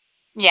toy.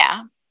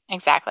 Yeah,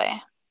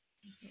 exactly.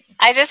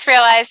 I just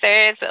realized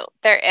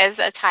there is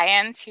a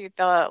tie-in to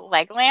the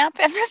leg lamp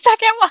in the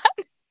second one.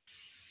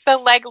 The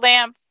leg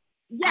lamp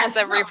has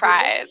a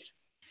reprise.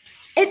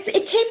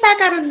 It came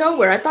back out of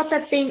nowhere. I thought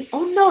that thing,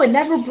 oh no, it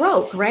never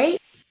broke, right?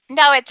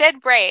 No, it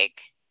did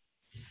break.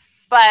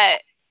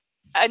 But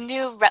a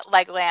new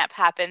leg lamp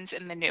happens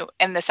in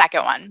the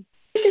second one.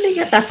 Where did they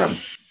get that from?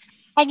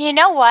 And you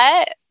know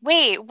what?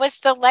 Wait, was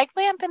the leg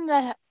lamp in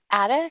the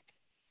attic?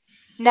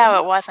 No,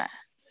 it wasn't.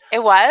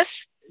 It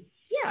was?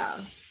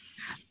 Yeah.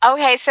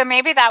 Okay, so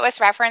maybe that was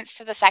reference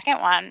to the second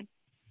one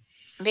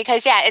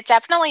because yeah, it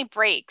definitely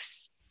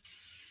breaks.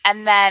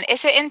 And then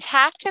is it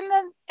intact in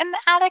the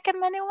attic in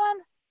the new one?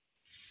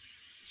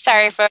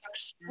 Sorry, Uh,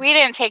 folks. We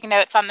didn't take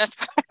notes on this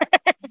part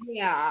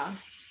yeah.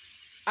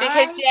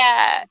 because I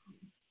yeah,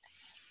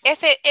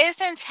 if it is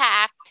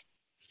intact,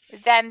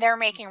 then they're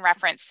making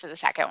reference to the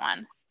second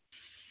one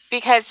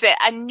because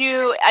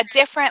a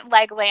different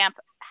leg lamp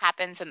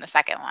happens in the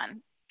second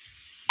one.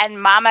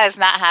 And Mama is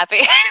not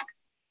happy.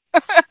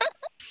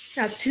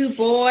 got two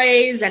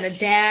boys and a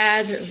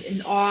dad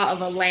in awe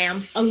of a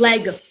lamp,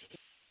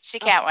 She a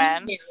can't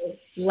win. female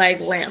leg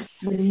lamp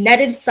with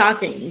netted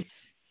stockings.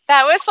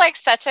 That was like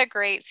such a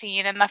great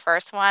scene in the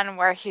first one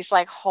where he's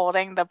like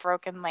holding the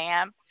broken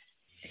lamp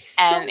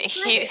So and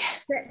he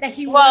excited that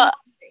he won. well,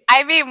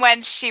 I mean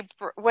when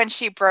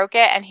she broke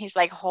it and he's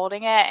like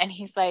holding it and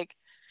he's like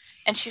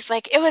and she's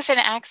like it was an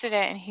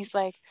accident and he's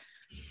like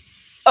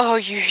oh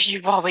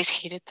you've always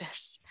hated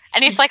this.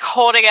 And he's like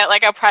holding it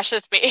like a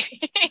precious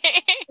baby.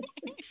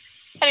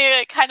 And he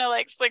like, kind of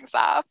like slinks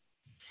off.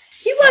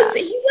 Yeah.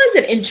 He was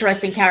an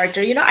interesting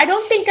character. You know, I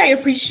don't think I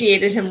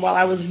appreciated him while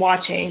I was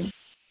watching.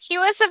 He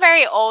was a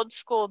very old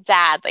school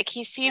dad. Like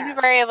he seemed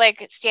very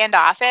like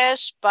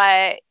standoffish,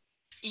 but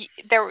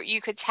there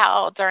you could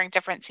tell during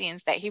different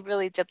scenes that he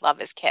really did love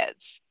his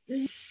kids.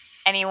 Mhm.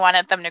 And he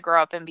wanted them to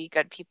grow up and be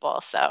good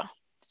people. So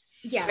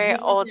Yeah, very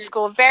old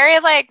school, very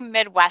like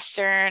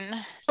Midwestern.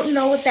 I don't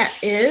know what that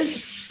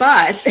is,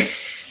 but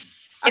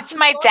It's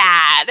my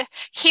dad.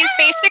 He's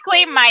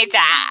basically my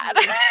dad.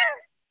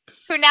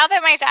 Who now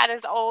that my dad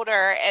is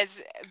older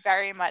is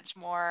very much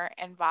more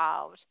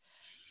involved.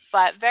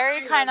 But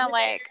very kind of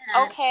like,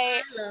 okay,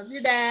 I love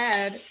your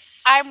dad.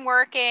 I'm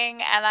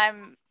working and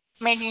I'm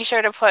making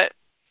sure to put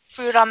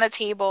food on the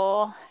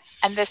table,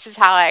 and this is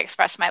how I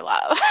express my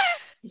love.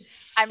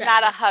 I'm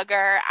not a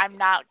hugger. I'm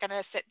not going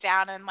to sit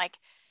down and like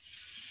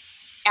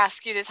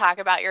ask you to talk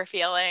about your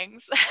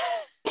feelings.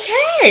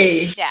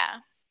 Okay. Yeah.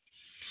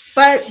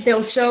 But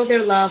they'll show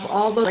their love,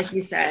 although, like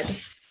you said.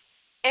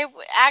 It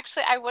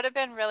actually, I would have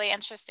been really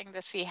interesting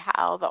to see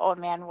how the old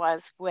man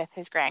was with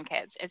his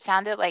grandkids. It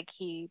sounded like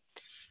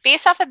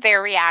based off of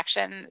their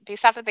reaction,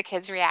 based off of the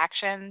kids'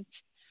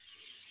 reactions,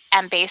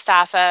 and based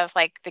off of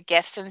like the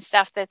gifts and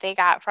stuff that they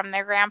got from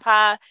their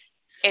grandpa,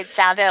 it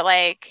sounded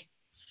like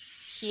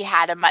he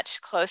had a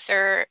much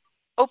closer,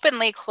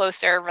 openly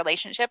closer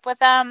relationship with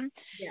them.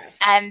 Yes.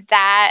 And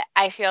that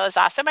I feel is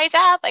also my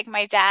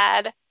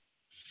dad,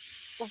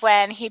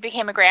 when he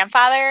became a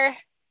grandfather,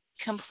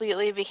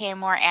 completely became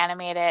more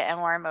animated and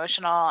more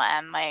emotional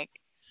and like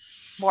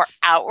more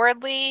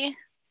outwardly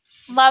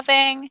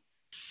loving,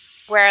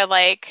 where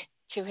like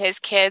to his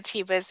kids,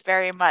 he was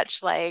very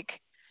much like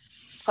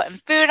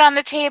putting food on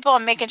the table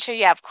and making sure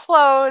you have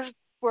clothes.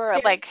 We're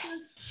like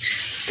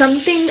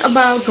something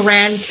about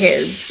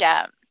grandkids.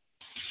 Yeah.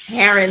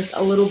 Parents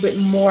a little bit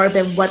more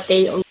than what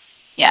they.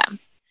 Yeah.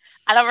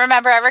 I don't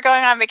remember ever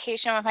going on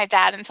vacation with my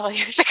dad until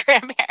he was a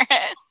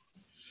grandparent.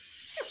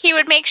 He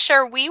would make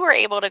sure we were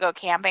able to go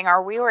camping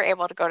or we were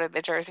able to go to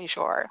the Jersey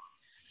Shore.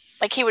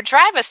 Like he would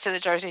drive us to the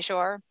Jersey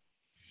Shore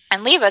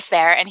and leave us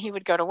there and he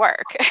would go to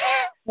work.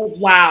 Oh,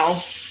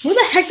 wow. Who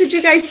the heck did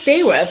you guys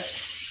stay with?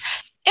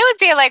 It would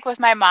be like with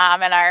my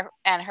mom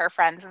and her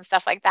friends and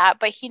stuff like that,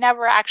 but he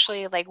never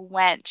actually like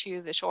went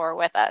to the shore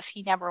with us.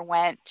 He never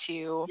went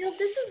to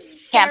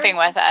camping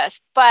with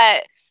us.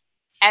 But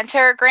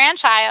enter a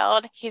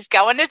grandchild, he's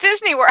going to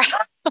Disney World.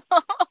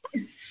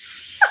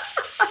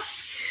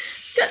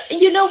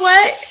 You know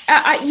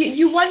what?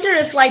 You wonder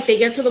if like they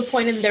get to the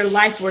point in their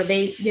life where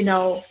they,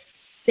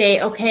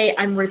 say, okay,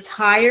 I'm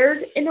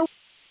retired in a way.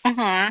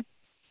 Mm-hmm.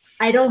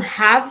 I don't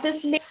have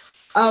this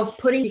of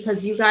putting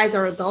because you guys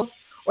are adults,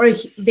 or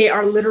they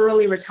are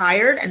literally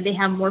retired and they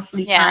have more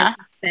free time.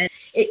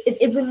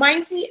 It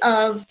reminds me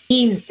of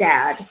his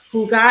dad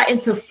who got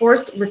into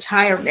forced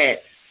retirement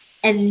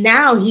and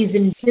now he's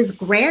in his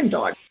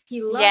granddaughter.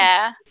 He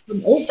loves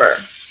him over.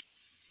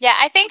 Yeah,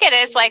 I think it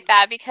is like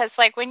that because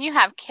like when you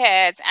have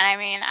kids, and I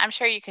mean, I'm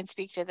sure you can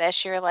speak to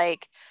this, you're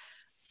like,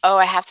 oh,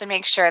 I have to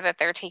make sure that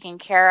they're taken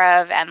care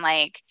of and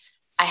like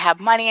I have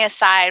money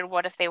aside.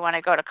 What if they want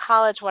to go to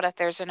college? What if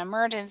there's an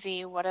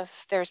emergency? What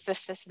if there's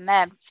this, and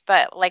that?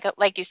 But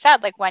like you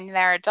said, like when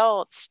they're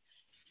adults,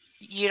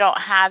 you don't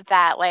have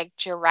that like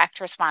direct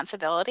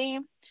responsibility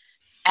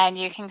and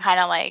you can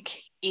kind of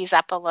like ease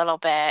up a little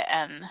bit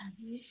and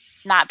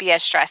not be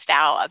as stressed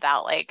out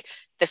about like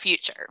the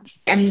future.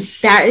 And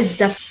that is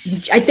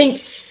definitely, I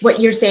think what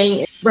you're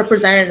saying is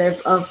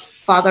representative of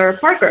Father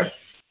Parker.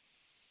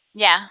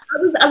 Yeah.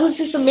 I was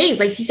just amazed.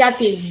 Like he got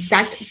the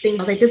exact thing. I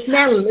was like, this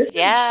man listens.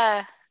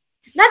 Yeah.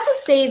 Not to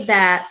say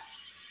that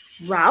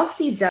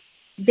Ralphie does.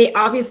 They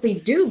obviously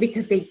do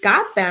because they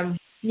got them,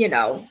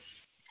 And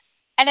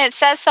it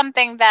says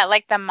something that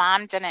like the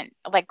mom didn't,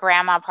 like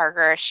Grandma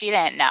Parker, she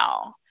didn't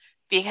know.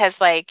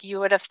 Because like you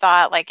would have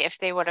thought like if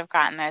they would have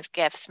gotten those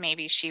gifts,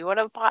 maybe she would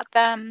have bought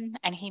them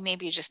and he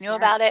maybe just knew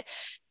about it.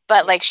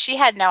 But like she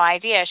had no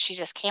idea. She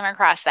just came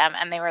across them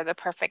and they were the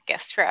perfect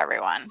gifts for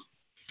everyone.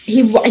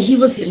 he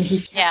was, and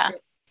he kept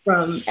it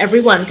from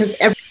everyone because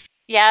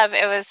yeah,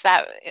 it was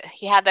that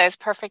he had those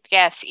perfect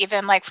gifts.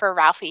 Even like for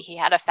Ralphie, he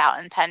had a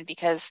fountain pen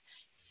because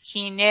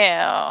he knew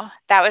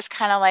that was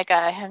kind of like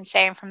him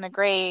saying from the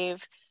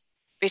grave.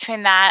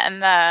 Between that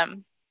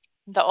and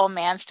the old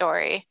man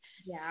story,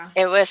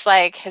 it was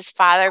like his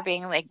father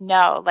being like,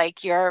 no,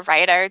 like you're a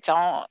writer,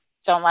 don't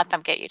let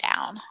them get you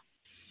down.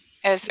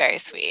 It was very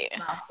sweet.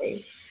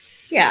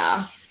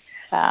 Yeah.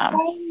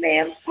 Oh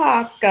man,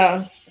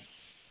 Paka.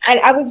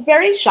 I was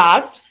very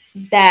shocked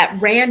that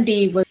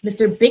Randy was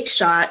Mr. Big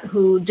Shot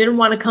who didn't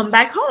want to come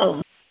back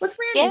home. What's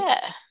Randy?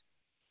 Yeah.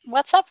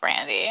 What's up,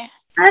 Randy?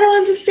 I don't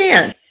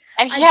understand.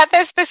 And he had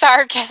this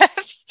bizarre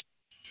gifts.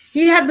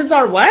 He had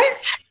bizarre what?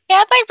 He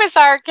had like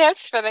bizarre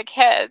gifts for the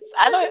kids.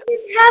 He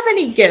didn't have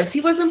any gifts.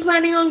 He wasn't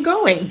planning on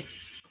going.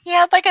 He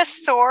had like a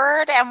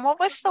sword, and what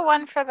was the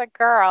one for the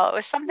girl? It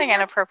was something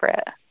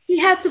inappropriate. He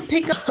had to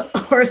pick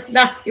up, or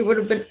not, it would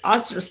have been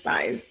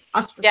ostracized.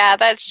 Yeah,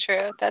 that's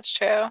true. That's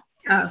true.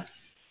 Yeah.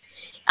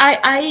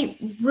 I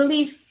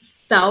really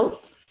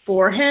felt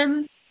for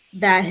him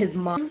that his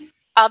mom...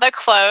 All the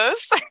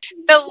clothes,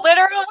 the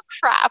literal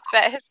crap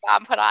that his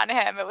mom put on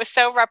him. It was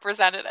so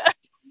representative.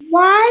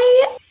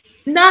 Why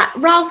not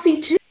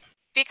Ralphie too?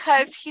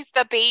 Because he's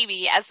the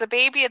baby, as the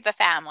baby of the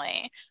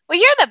family. Well,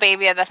 you're the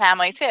baby of the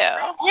family too.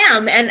 I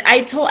am, and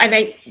I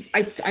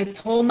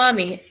told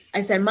mommy.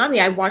 I said, "Mommy,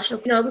 I watched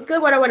it. It was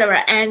good, whatever."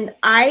 And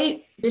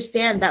I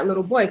understand that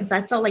little boy because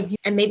I felt like you,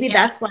 and maybe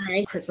that's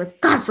why Christmas,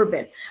 God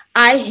forbid,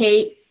 I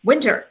hate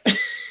winter,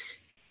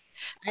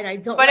 and I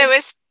don't. But it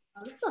was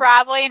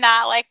probably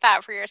not like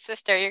that for your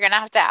sister. You're gonna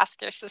have to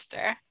ask your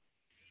sister.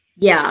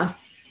 Yeah,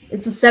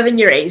 it's a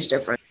 7-year age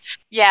difference.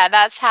 Yeah,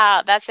 that's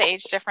the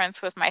age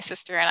difference with my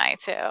sister and I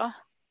too.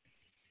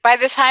 By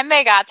the time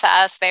they got to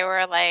us, they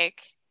were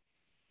like,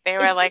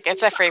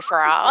 it's a free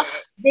for all.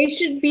 They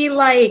should be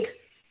like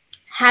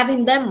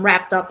having them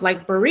wrapped up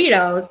like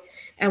burritos,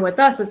 and with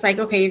us, it's like,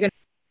 okay, you're gonna.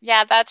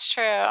 Yeah, that's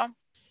true.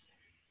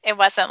 It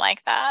wasn't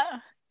like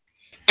that,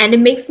 and it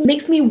makes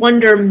me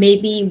wonder.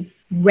 Maybe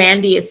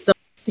Randy is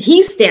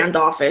he's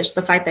standoffish.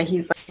 The fact that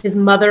he's like his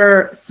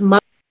mother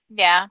smothered.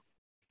 Yeah.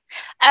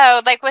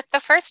 Oh, like with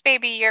the first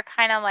baby, you're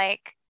kind of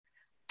like,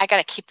 I got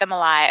to keep them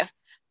alive.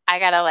 I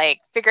got to like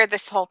figure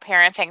this whole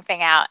parenting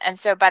thing out. And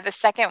so by the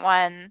second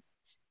one,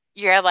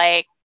 you're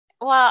like,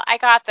 well, I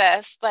got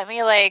this. Let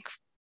me like,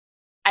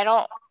 I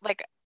don't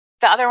like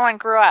the other one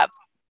grew up.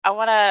 I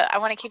want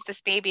to keep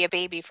this baby a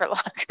baby for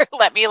longer.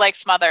 Let me like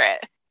smother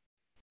it.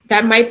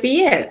 That might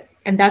be it.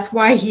 And that's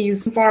why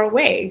he's far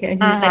away.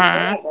 And he's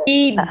like,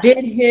 he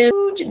did his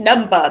huge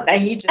number that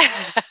he just.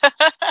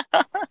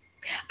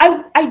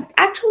 I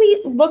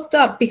actually looked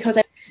up because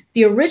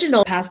the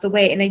original passed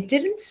away and I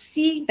didn't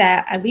see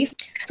that, at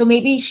least. So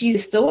maybe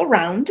she's still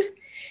around,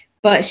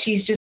 but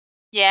she's just.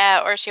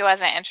 Yeah, or she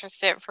wasn't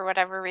interested for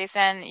whatever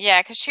reason.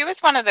 Yeah, because she was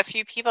one of the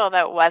few people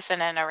that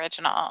wasn't an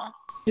original.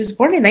 She was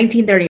born in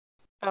 1930.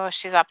 Oh,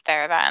 she's up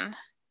there then.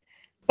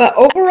 But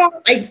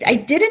overall,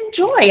 I did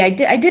enjoy. I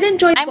did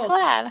enjoy. I'm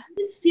glad. I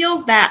didn't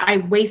feel that I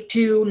wasted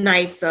 2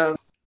 nights of.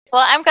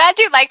 Well, I'm glad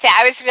you liked it.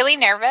 I was really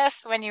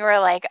nervous when you were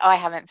like, "Oh, I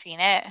haven't seen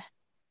it."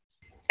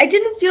 I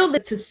didn't feel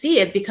that to see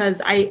it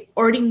because I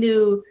already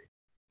knew.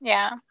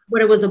 Yeah.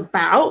 What it was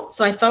about,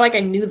 so I felt like I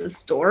knew the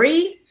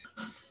story,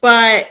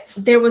 but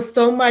there was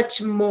so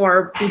much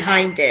more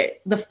behind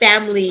it. The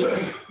family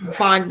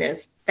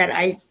bondness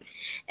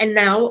and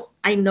now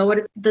I know what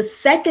it's. The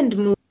second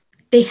movie.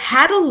 They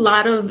had a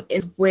lot of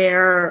is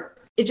where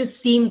it just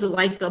seemed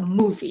like a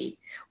movie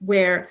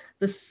where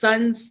the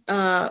son's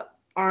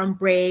arm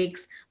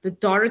breaks, the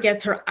daughter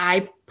gets her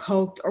eye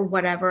poked or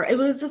whatever. It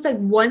was just like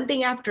one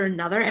thing after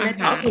another. And I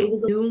thought, okay, it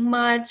was too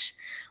much.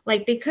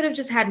 Like they could have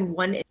just had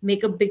one,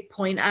 make a big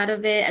point out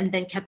of it and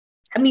then kept,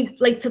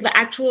 like to the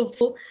actual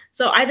full.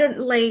 So I don't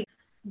like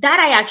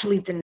that. I actually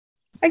didn't.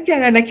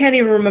 Again, I can't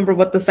even remember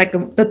what the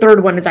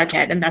third one is I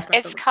had, and that's not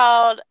it's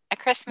called A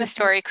Christmas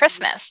Story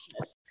Christmas.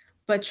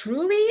 But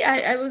truly,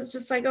 I was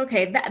just like,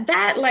 okay,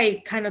 that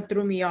like kind of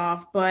threw me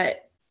off,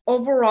 but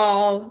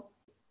overall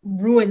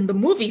ruined the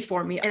movie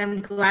for me. And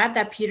I'm glad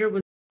that Peter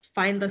would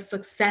find the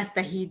success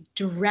that he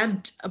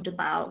dreamt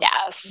about.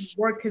 Yes. And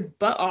worked his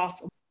butt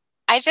off.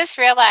 I just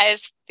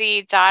realized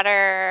the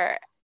daughter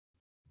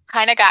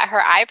kind of got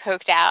her eye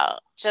poked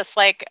out, just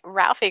like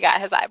Ralphie got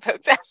his eye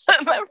poked out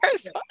in the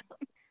first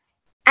one.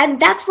 And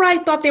that's where I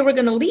thought they were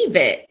going to leave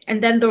it.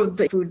 And then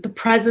the food, the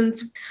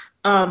presents,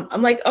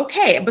 I'm like,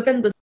 okay. But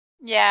then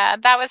yeah,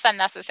 that was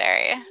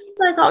unnecessary.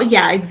 Like, oh,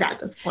 yeah,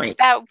 exactly. This point.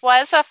 That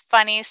was a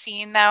funny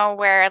scene, though,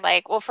 where,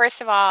 like, well, first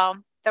of all,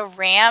 the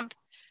ramp,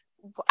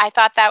 I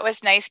thought that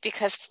was nice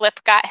because Flip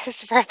got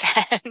his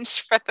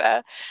revenge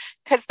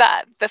because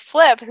the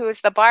Flip, who was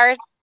the bar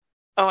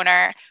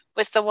owner,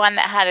 was the one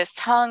that had his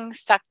tongue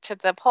stuck to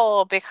the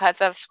pole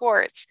because of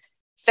Schwartz.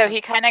 So he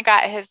kind of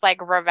got his,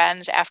 like,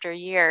 revenge after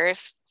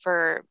years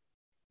for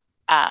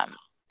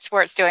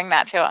Schwartz doing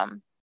that to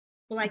him.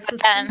 Like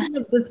suspension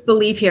of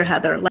disbelief here,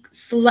 Heather.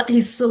 Like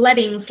he's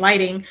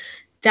sliding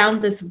down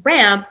this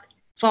ramp.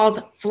 falls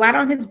flat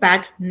on his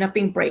back,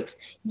 nothing breaks.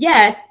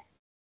 Yet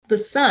the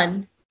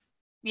son.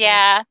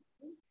 Yeah.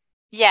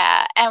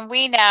 Yeah. And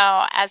we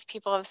know as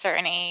people of a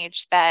certain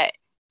age that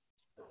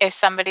if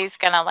somebody's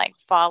going to like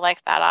fall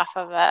like that off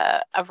of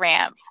a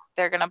ramp,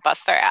 they're going to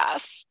bust their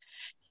ass.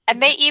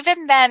 And they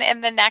even then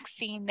in the next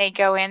scene, they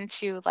go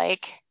into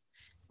like,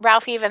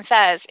 Ralph even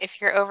says,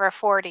 if you're over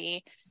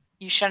 40,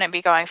 you shouldn't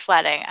be going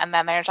sledding. And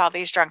then there's all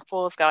these drunk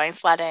fools going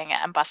sledding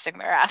and busting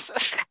their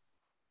asses,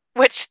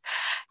 which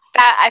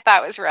that I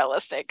thought was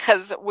realistic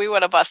because we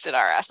would have busted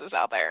our asses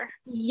out there.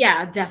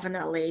 Yeah,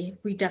 definitely.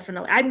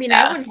 I mean,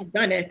 I wouldn't have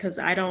done it because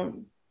I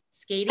don't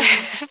skating.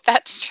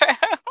 That's true.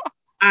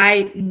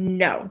 I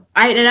know.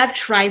 I've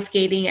tried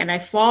skating and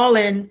I've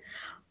fallen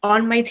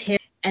on my tail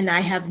and I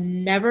have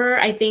never,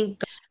 I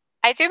think.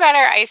 I do better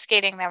ice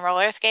skating than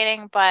roller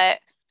skating, but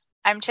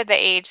I'm to the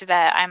age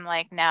that I'm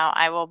like, now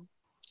I will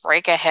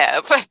break a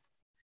hip.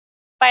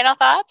 Final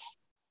thoughts?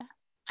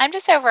 I'm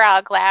just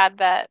overall glad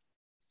that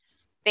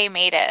they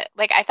made it.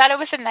 Like, I thought it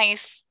was a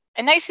nice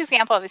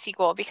example of a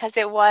sequel because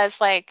it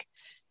was like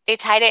they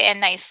tied it in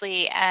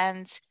nicely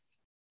and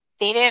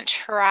they didn't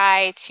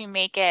try to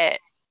make it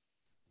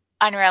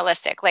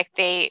unrealistic. Like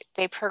they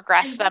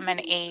progressed them in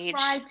age.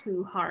 Try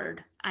too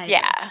hard.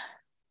 Yeah.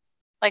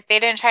 Like they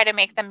didn't try to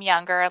make them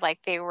younger. Like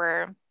they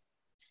were,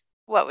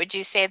 what would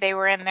you say? They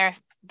were in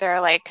their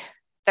like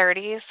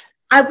 30s?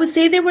 I would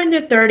say they were in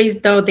their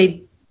 30s, though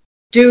they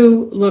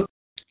do look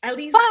at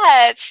least.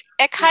 But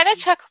it kind of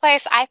took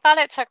place, I thought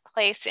it took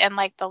place in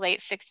like the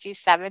late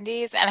 60s,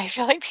 70s. And I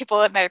feel like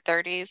people in their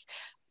 30s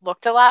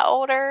looked a lot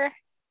older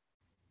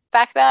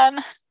back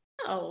then.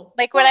 Oh.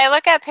 Like when I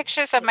look at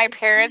pictures of my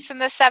parents in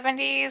the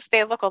 70s,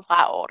 they look a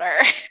lot older.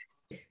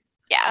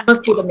 Yeah.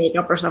 Must be the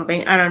makeup or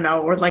something. I don't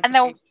know. Or like and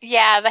the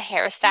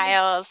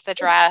hairstyles, the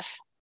dress.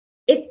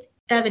 It's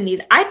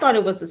 70s. I thought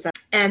it was the 70s.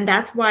 And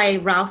that's why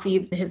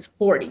Ralphie in his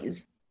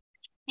 40s.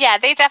 Yeah,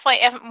 they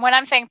definitely, when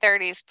I'm saying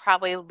 30s,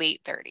 probably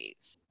late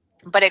 30s.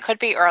 But it could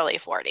be early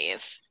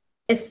 40s.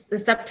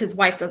 Except his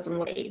wife doesn't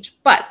look age.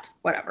 But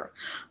whatever.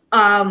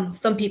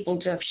 Some people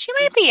just... She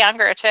might be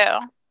younger too.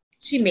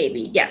 She may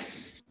be,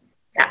 yes.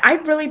 I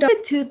really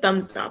don't... 2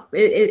 thumbs up.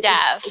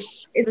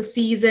 Yes. It's a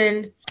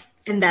season.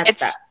 And that's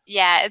that.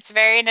 Yeah, it's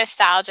very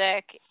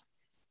nostalgic.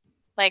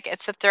 Like,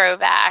 it's a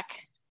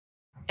throwback.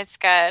 It's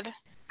good.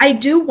 I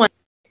do want...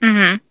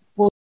 Mm-hmm.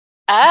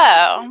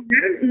 Oh.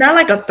 Not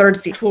like a third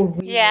sequel.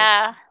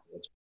 Yeah.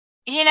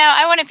 You know,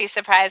 I wouldn't be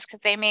surprised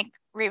because they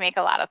remake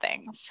a lot of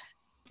things.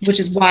 Which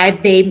is why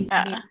they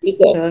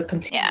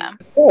continue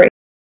the story.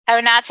 Oh,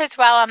 not to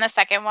dwell on the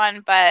second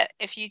one, but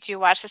if you do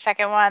watch the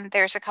second one,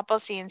 there's a couple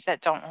scenes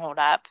that don't hold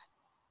up.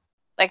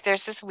 Like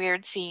there's this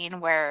weird scene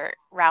where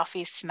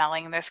Ralphie's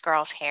smelling this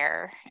girl's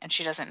hair and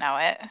she doesn't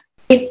know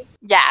it.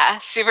 Yeah,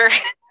 super.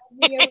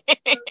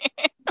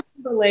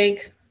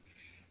 Like,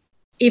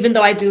 even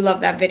though I do love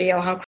that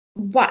video,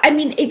 I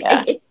mean,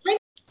 it's like,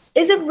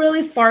 is it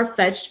really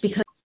far-fetched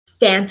because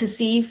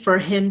fantasy for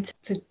him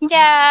to...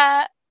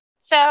 Yeah.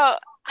 So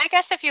I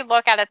guess if you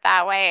look at it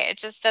that way, it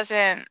just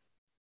doesn't,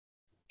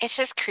 it's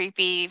just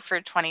creepy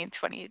for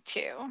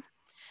 2022.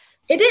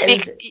 It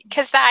is.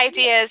 Because the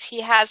idea is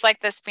he has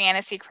like this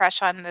fantasy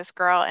crush on this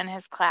girl in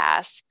his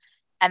class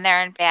and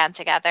they're in band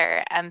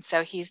together. And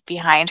so he's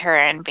behind her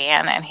in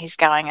band and he's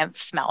going and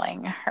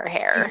smelling her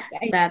hair.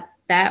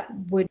 That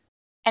would...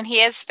 And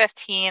he is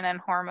 15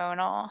 and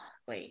hormonal.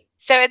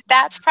 So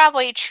that's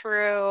probably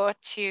true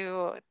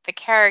to the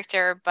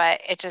character,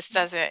 but it just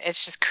doesn't,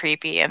 it's just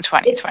creepy in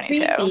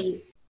 2022.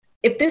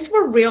 If this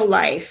were real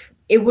life,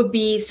 it would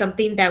be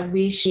something that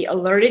we should be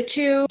alerted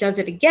to. Does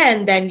it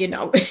again, then, you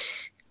know.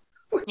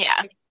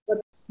 Yeah.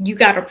 You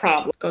got a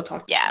problem. Go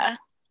talk to them.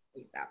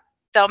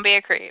 Don't be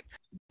a creep.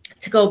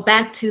 To go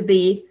back to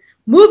the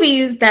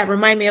movies that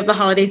remind me of the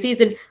holiday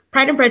season,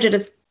 Pride and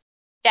Prejudice.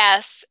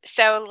 Yes.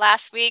 So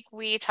last week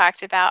we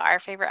talked about our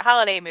favorite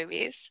holiday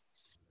movies.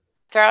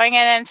 Throwing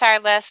it into our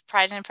list,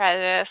 Pride and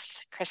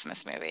Prejudice,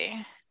 Christmas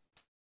movie.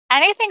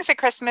 Anything's a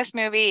Christmas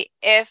movie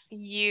if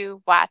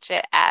you watch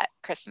it at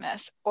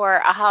Christmas, or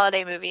a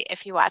holiday movie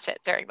if you watch it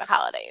during the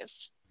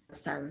holidays.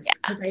 Sense,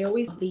 because I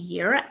always the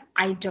year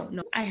I don't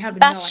know. I have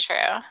That's true.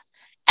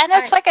 And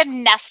it's like a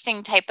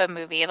nesting type of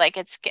movie. Like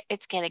it's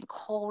getting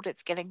cold,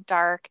 it's getting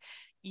dark.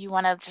 You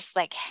want to just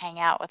like hang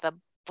out with a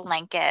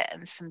blanket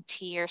and some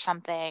tea or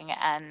something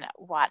and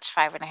watch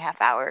 5.5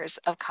 hours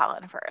of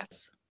Colin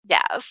Firth.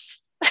 Yes.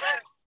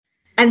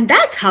 And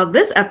that's how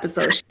this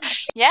episode.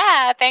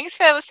 Yeah, thanks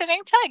for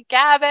listening to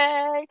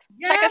Gabbing.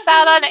 Check us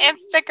out on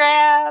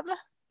Instagram.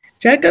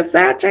 Check us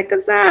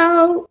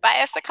out. Buy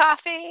us a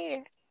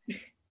coffee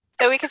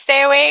so we can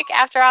stay awake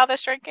after all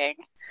this drinking.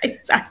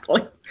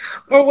 Exactly.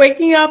 We're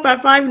waking up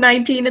at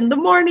 5:19 in the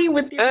morning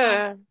with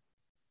your...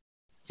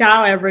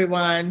 Ciao,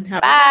 everyone.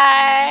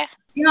 Bye.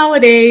 Happy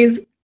holidays.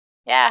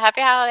 Yeah,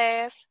 happy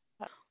holidays.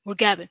 We're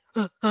gabbing.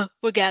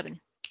 We're gabbing.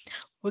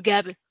 We're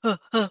gabbing.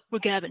 We're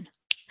gabbing.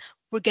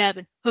 We're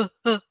gabbing.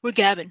 We're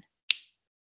gabbing.